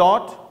yellow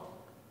dot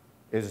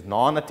is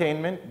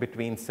non-attainment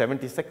between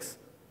 76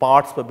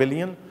 parts per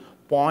billion.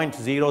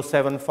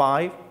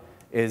 0.075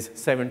 is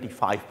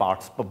 75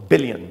 parts per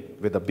billion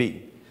with a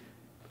B.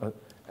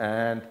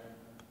 And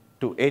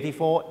to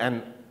 84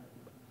 and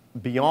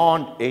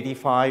beyond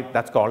 85,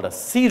 that's called a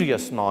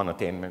serious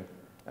non-attainment.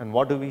 And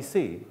what do we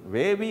see?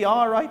 Where we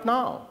are right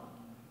now,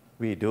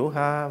 we do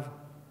have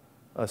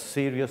a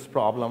serious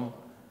problem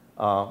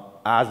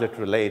as it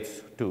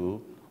relates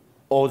to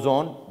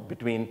ozone.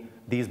 Between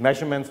these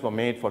measurements were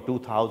made for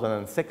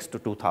 2006 to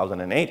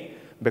 2008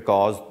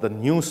 because the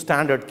new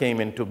standard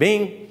came into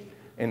being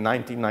in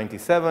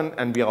 1997,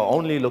 and we are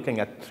only looking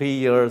at 3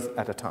 years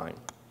at a time.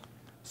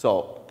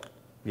 So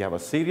we have a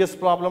serious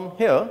problem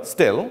here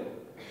still,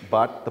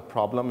 but the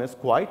problem is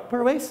quite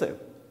pervasive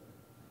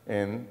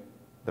in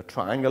the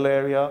triangle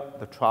area,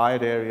 the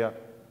triad area,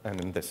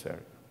 and in this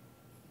area.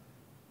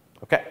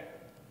 Okay.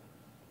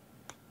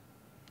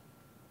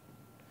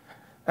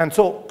 And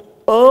so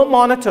a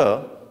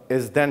monitor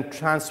is then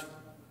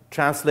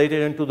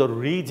translated into the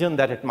region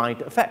that it might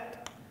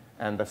affect.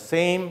 And the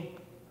same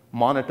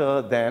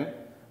monitor then,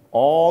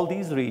 all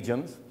these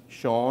regions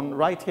shown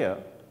right here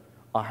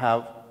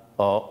have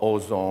a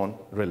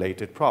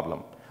ozone-related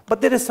problem.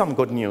 But there is some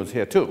good news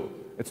here too.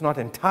 It's not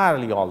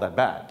entirely all that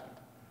bad.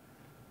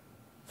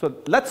 So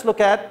let's look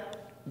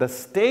at the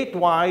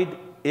statewide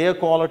air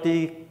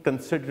quality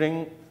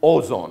considering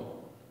ozone.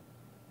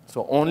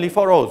 So only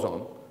for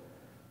ozone.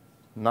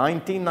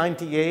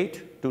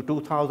 1998 to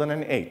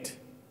 2008.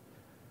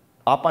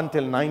 Up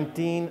until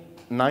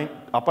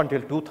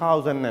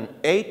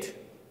 2008,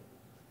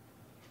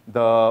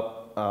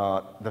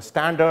 the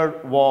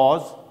standard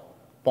was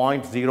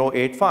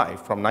 0.085.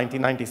 From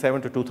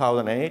 1997 to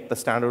 2008, the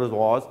standard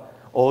was,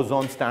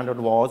 ozone standard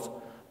was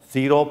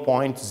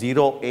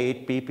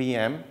 0.08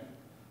 ppm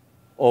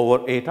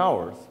over 8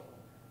 hours.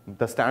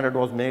 The standard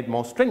was made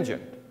more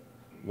stringent.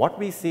 What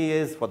we see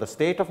is, for the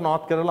state of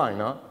North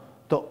Carolina,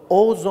 the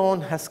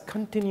ozone has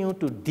continued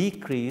to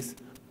decrease,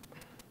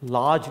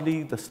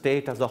 largely the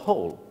state as a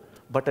whole.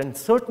 But in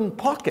certain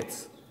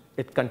pockets,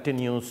 it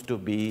continues to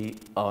be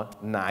a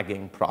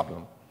nagging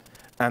problem.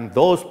 And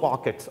those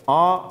pockets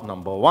are,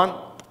 number one,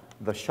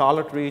 the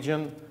Charlotte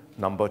region,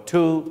 number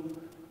two,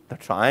 the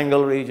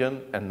triangle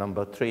region, and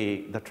number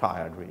 3, the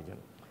triad region.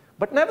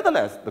 But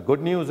nevertheless, the good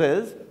news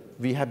is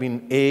we have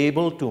been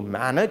able to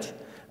manage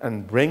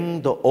and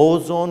bring the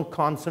ozone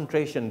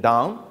concentration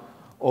down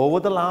over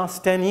the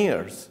last 10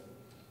 years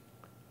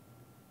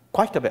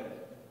quite a bit.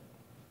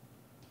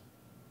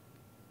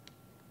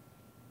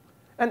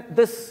 And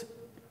this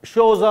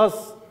shows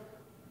us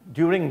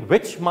during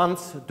which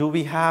months do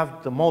we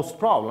have the most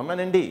problem. And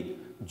indeed,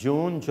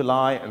 June,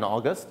 July, and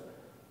August,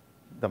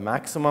 the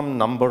maximum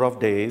number of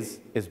days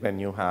is when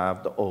you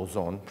have the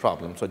ozone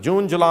problem. So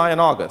June, July,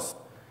 and August.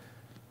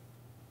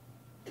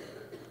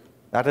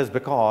 That is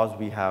because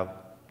we have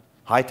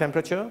high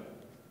temperature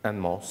and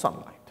more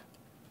sunlight.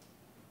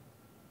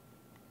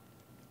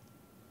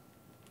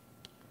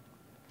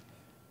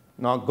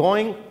 Now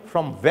going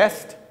from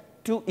west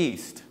to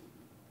east,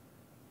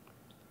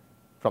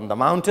 from the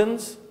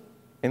mountains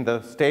in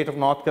the state of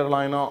North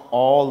Carolina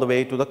all the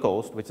way to the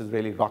coast, which is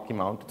really Rocky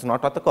Mountain. It's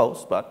not at the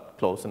coast, but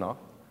close enough.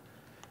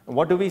 And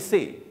what do we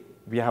see?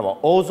 We have an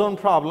ozone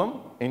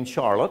problem in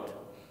Charlotte.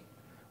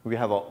 We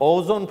have an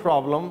ozone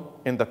problem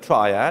in the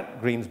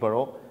Triad,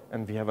 Greensboro,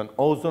 and we have an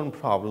ozone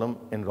problem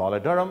in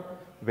Raleigh-Durham,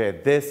 where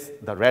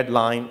the red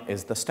line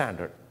is the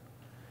standard.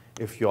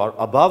 If you are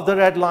above the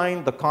red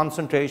line, the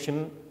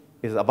concentration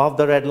is above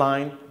the red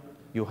line,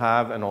 you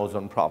have an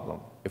ozone problem.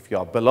 If you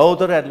are below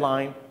the red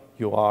line,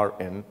 you are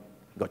in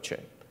good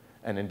shape.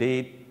 And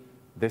indeed,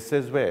 this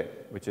is where,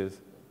 which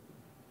is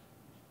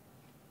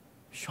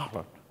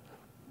Charlotte.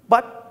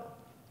 But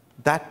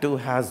that too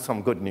has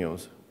some good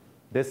news.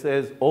 This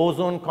is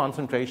ozone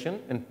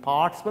concentration in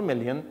parts per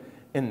million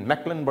in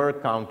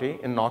Mecklenburg County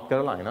in North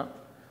Carolina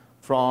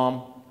from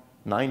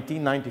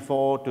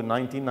 1994 to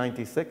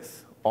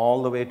 1996,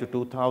 all the way to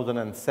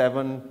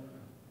 2007,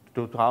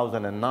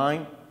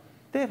 2009.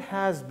 There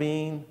has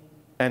been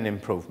an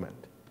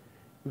improvement.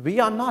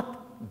 We are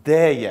not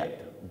there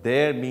yet.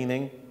 There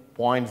meaning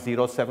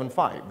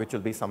 0.075, which will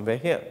be somewhere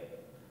here.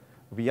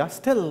 We are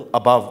still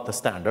above the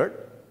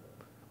standard,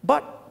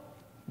 but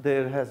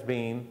there has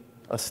been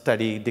a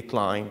steady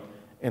decline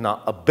in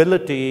our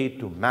ability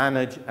to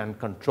manage and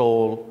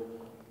control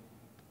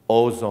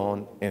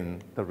ozone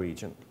in the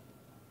region.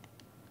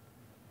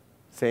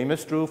 Same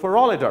is true for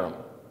Raleigh-Durham.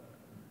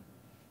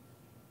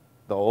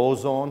 The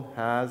ozone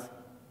has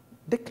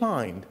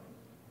declined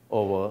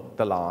over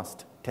the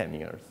last 10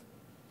 years.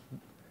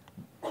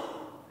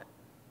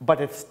 But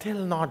it's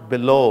still not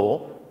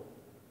below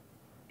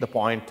the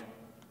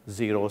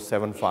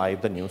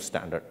 0.075, the new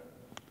standard.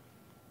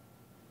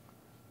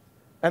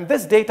 And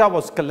this data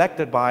was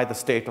collected by the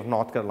state of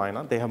North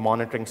Carolina. They have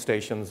monitoring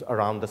stations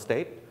around the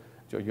state.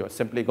 So you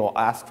simply go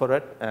ask for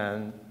it,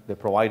 and they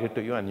provide it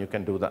to you, and you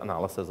can do the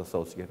analysis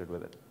associated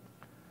with it.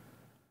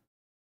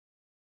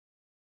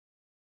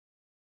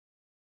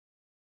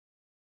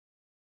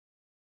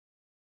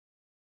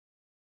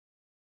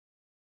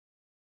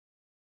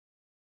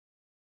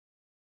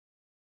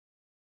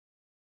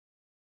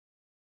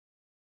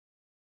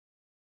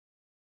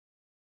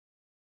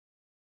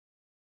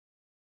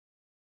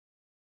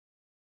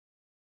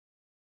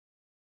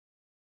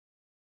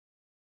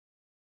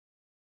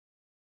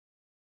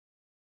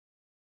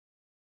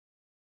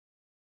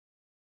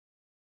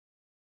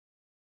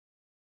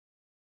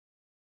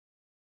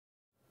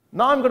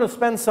 Now I'm going to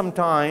spend some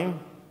time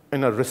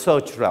in a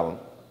research realm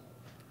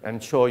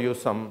and show you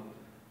some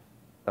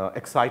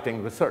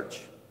exciting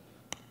research.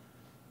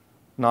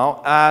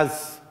 Now,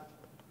 as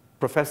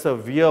Professor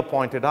Weir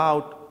pointed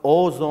out,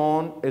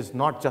 ozone is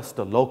not just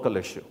a local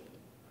issue.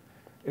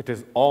 It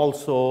is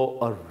also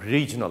a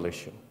regional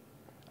issue.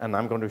 And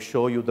I'm going to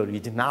show you the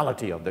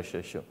regionality of this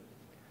issue.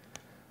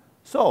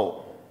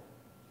 So,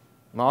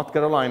 North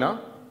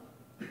Carolina,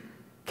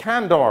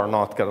 Candor,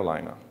 North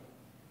Carolina.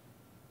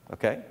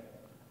 Okay?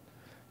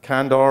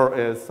 Candor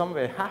is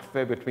somewhere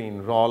halfway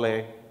between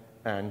Raleigh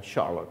and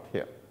Charlotte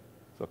here.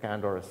 So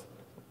Candor is,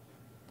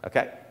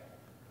 okay?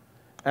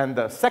 And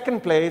the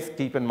second place,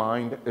 keep in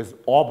mind, is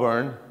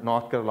Auburn,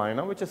 North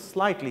Carolina, which is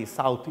slightly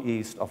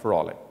southeast of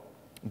Raleigh,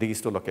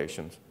 these two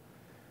locations.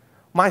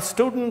 My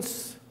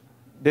students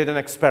did an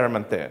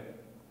experiment there.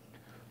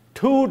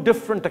 2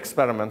 different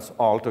experiments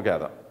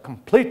altogether,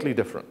 completely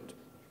different.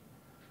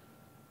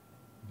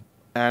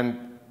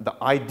 And the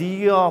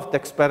idea of the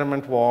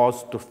experiment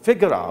was to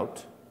figure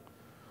out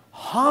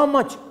how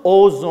much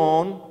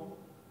ozone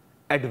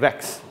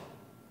advects.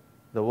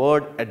 The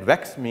word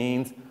advects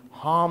means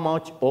how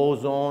much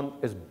ozone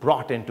is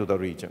brought into the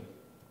region.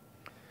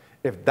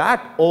 If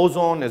that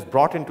ozone is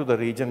brought into the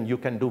region, you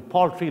can do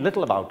paltry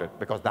little about it,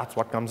 because that's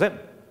what comes in.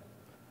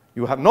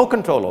 You have no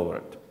control over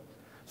it.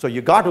 So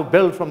you got to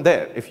build from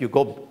there. If you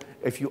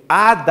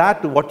add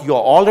that to what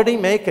you're already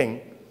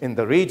making in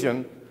the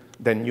region,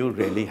 then you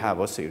really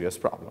have a serious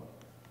problem.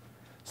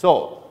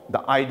 So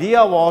the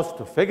idea was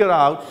to figure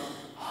out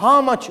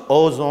how much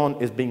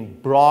ozone is being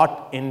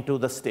brought into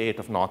the state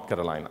of North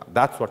Carolina.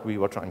 That's what we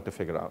were trying to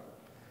figure out.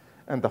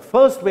 And the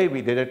first way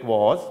we did it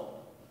was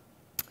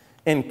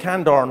in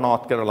Candor,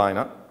 North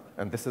Carolina,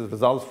 and this is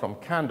results from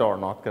Candor,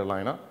 North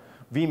Carolina.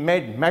 We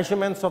made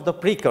measurements of the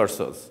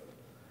precursors.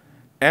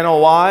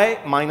 NOI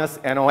minus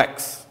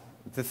NOx.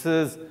 This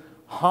is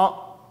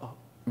how,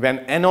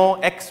 when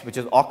NOx, which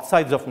is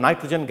oxides of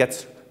nitrogen,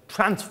 gets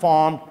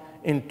transformed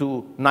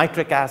into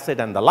nitric acid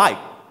and the like.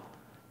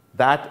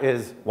 That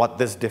is what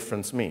this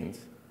difference means.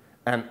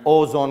 And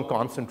ozone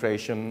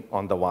concentration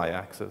on the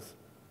y-axis.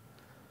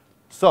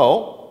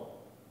 So,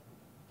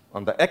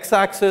 on the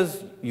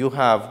x-axis, you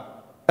have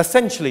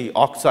essentially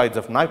oxides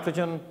of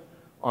nitrogen.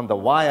 On the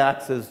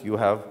y-axis, you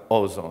have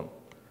ozone.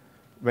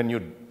 When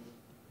you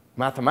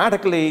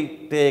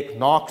mathematically take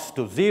NOx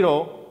to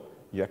 0,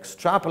 you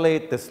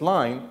extrapolate this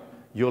line,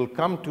 you'll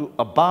come to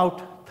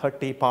about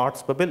 30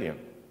 parts per billion.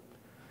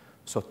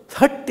 So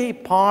 30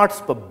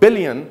 parts per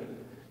billion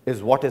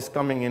is what is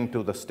coming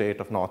into the state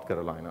of North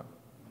Carolina.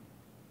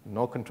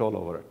 No control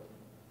over it.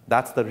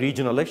 That's the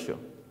regional issue.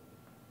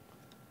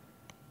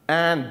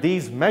 And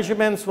these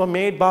measurements were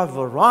made by a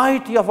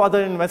variety of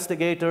other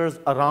investigators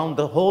around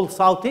the whole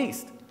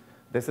Southeast.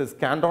 This is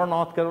Candor,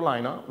 North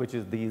Carolina, which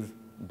is these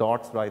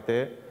dots right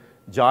there.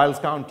 Giles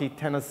County,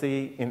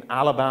 Tennessee, in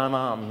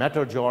Alabama,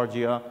 Metter,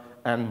 Georgia,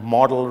 and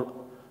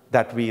model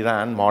that we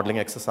ran, modeling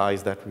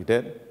exercise that we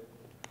did.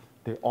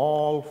 They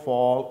all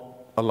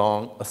fall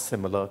along a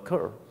similar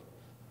curve.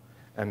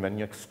 And when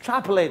you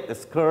extrapolate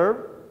this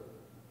curve,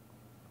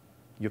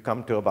 you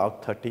come to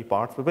about 30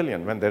 parts per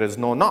billion when there is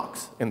no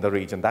NOx in the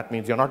region. That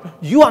means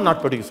you are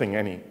not producing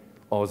any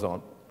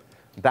ozone.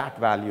 That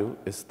value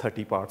is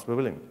 30 parts per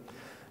billion.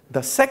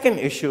 The second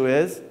issue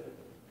is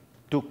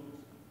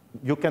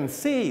you can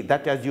see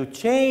that as you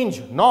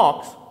change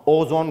NOx,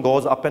 ozone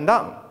goes up and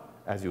down.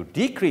 As you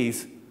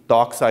decrease the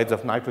oxides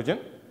of nitrogen,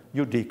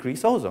 you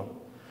decrease ozone.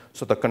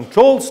 So the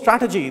control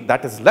strategy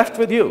that is left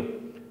with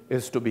you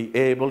is to be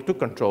able to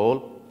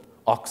control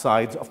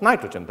oxides of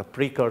nitrogen, the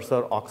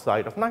precursor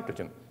oxide of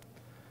nitrogen.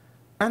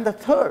 And the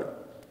third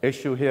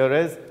issue here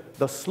is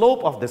the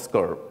slope of this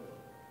curve.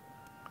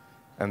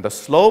 And the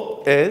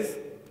slope is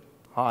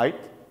height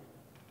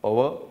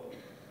over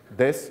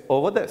this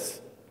over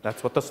this.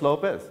 That's what the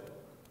slope is.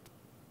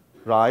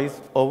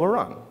 Rise over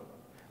run.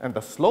 And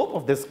the slope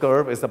of this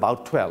curve is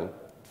about 12.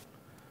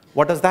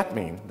 What does that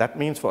mean? That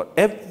means for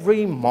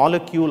every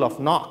molecule of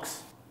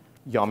NOx,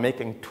 you're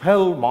making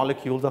 12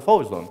 molecules of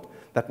ozone.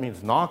 That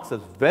means NOx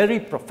is very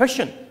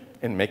proficient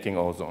in making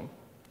ozone.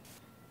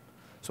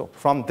 So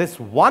from this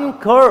one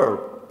curve,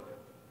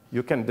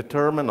 you can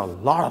determine a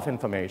lot of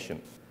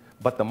information.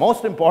 But the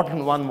most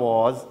important one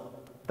was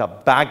the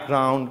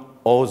background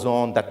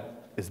ozone that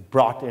is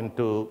brought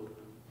into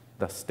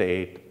the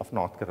state of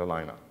North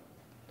Carolina.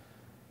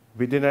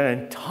 We did an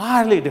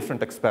entirely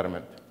different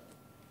experiment,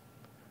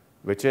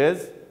 which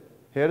is,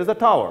 here is a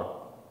tower.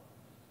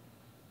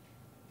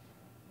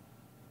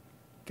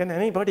 Can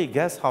anybody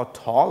guess how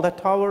tall that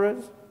tower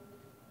is?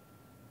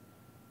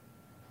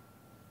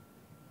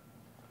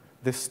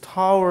 This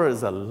tower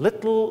is a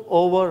little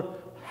over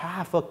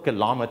half a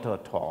kilometer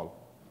tall.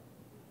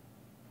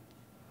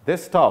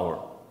 This tower,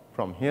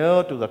 from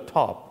here to the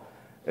top,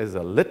 is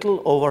a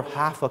little over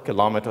half a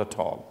kilometer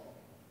tall.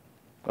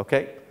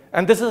 Okay?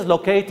 And this is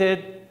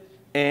located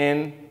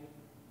in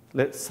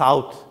the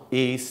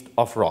southeast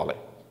of Raleigh.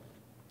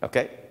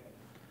 Okay?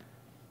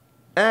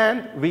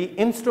 And we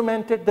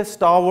instrumented this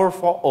tower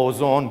for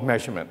ozone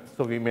measurements.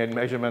 So we made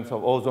measurements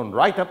of ozone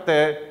right up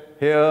there,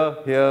 here,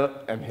 here,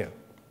 and here.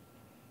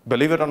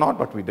 Believe it or not,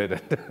 but we did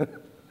it.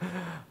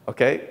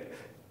 Okay?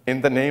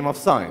 In the name of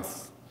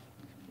science.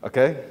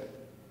 Okay?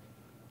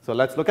 So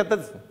let's look at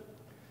this.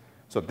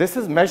 So this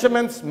is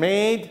measurements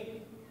made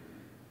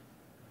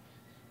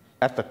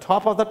at the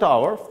top of the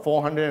tower,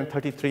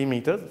 433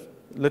 meters,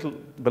 little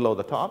below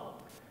the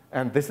top.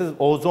 And this is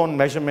ozone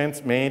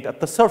measurements made at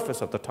the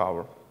surface of the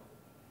tower.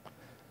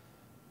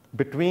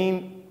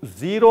 Between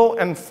 0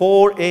 and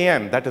 4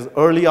 a.m., that is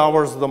early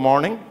hours of the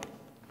morning,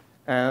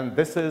 and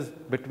this is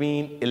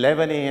between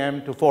 11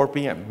 a.m. to 4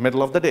 p.m.,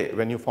 middle of the day,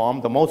 when you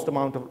form the most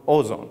amount of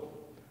ozone.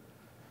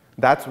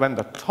 That's when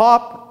the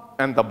top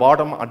and the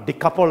bottom are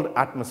decoupled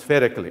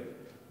atmospherically.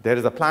 There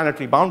is a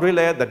planetary boundary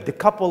layer that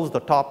decouples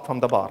the top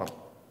from the bottom.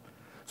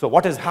 So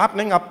what is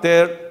happening up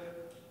there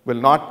will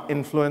not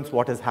influence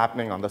what is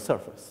happening on the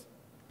surface.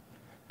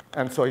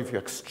 And so if you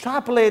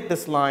extrapolate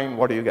this line,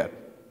 what do you get?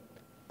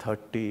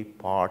 30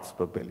 parts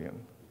per billion.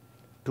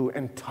 Two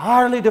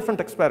entirely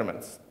different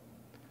experiments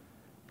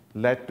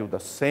led to the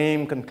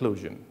same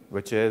conclusion,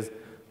 which is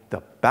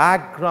the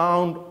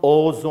background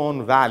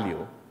ozone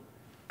value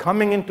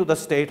coming into the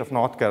state of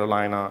North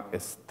Carolina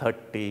is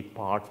 30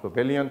 parts per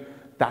billion.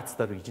 That's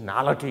the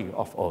regionality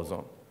of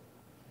ozone.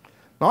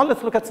 Now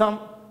let's look at some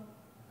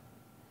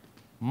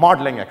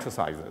modeling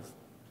exercises.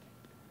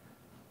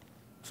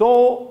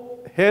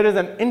 So here is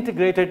an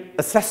integrated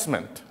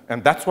assessment,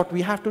 and that's what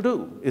we have to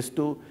do, is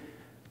to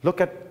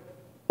look at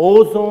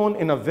ozone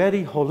in a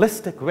very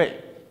holistic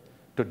way.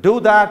 To do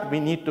that, we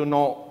need to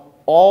know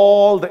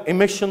all the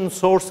emission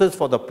sources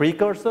for the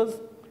precursors.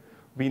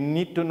 We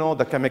need to know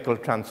the chemical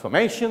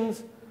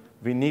transformations.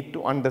 We need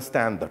to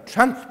understand the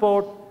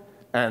transport,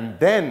 and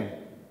then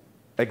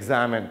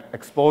examine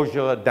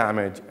exposure,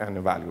 damage, and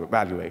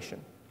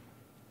evaluation.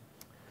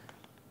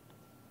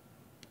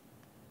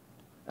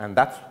 And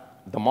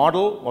the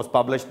model was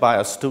published by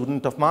a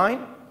student of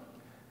mine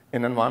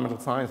in environmental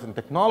science and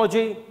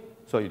technology.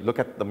 So you look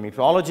at the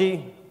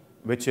meteorology,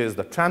 which is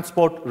the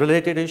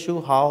transport-related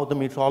issue, how the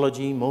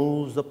meteorology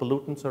moves the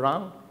pollutants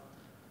around.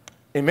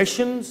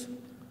 Emissions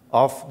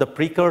of the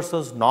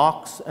precursors,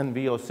 NOx and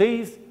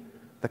VOCs,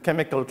 the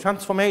chemical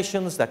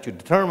transformations that you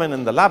determine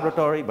in the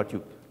laboratory, but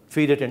you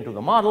feed it into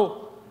the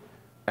model,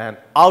 and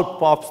out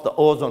pops the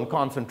ozone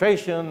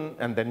concentration,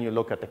 and then you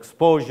look at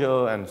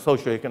exposure and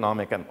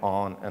socioeconomic and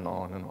on and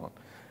on and on.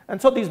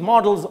 And so these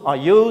models are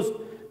used,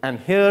 and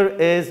here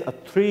is a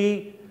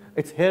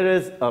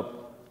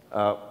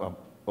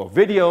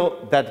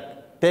video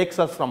that takes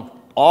us from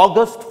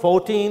August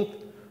 14th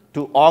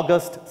to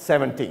August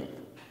 17th.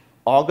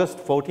 August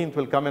 14th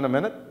will come in a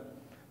minute.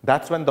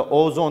 That's when the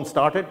ozone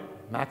started,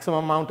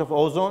 maximum amount of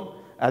ozone.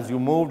 As you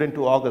moved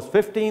into August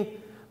 15th,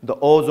 the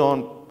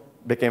ozone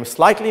became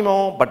slightly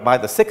more, but by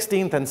the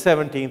 16th and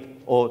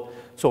 17th,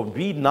 so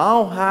we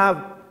now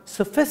have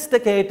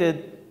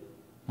sophisticated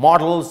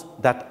models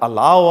that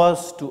allow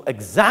us to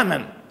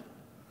examine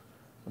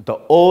the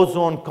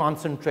ozone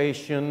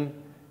concentration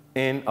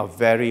in a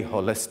very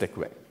holistic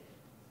way.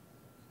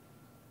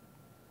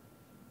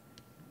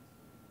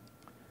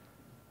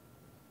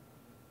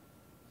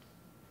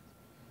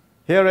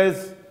 Here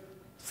is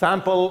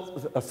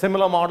a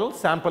similar model,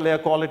 sample air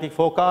quality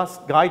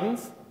forecast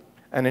guidance.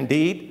 And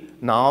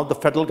indeed, now the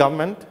federal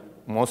government,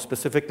 more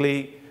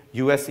specifically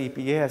US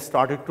EPA, has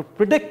started to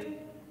predict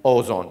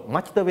ozone,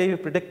 much the way we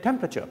predict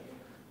temperature.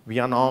 We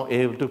are now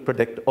able to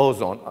predict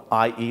ozone,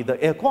 i.e. the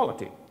air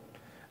quality.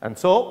 And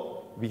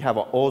so we have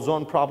an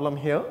ozone problem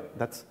here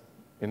that's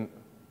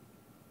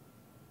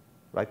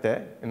right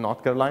there in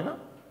North Carolina.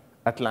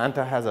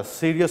 Atlanta has a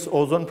serious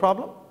ozone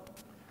problem.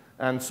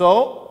 And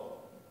so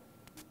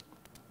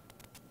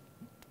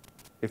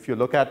if you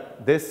look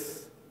at this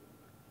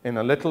in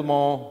a little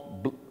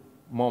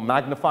more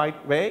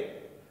magnified way,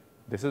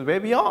 this is where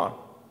we are.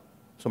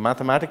 So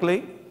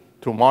mathematically,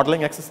 through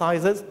modeling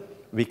exercises,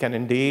 we can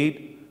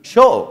indeed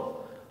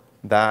show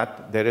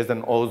that there is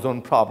an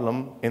ozone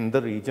problem in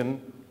the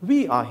region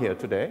we are here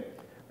today.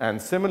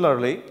 And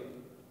similarly,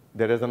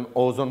 there is an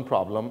ozone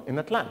problem in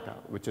Atlanta,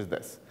 which is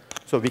this.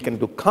 So we can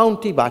do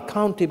county by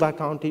county by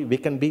county. We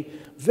can be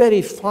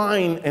very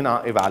fine in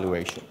our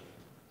evaluation.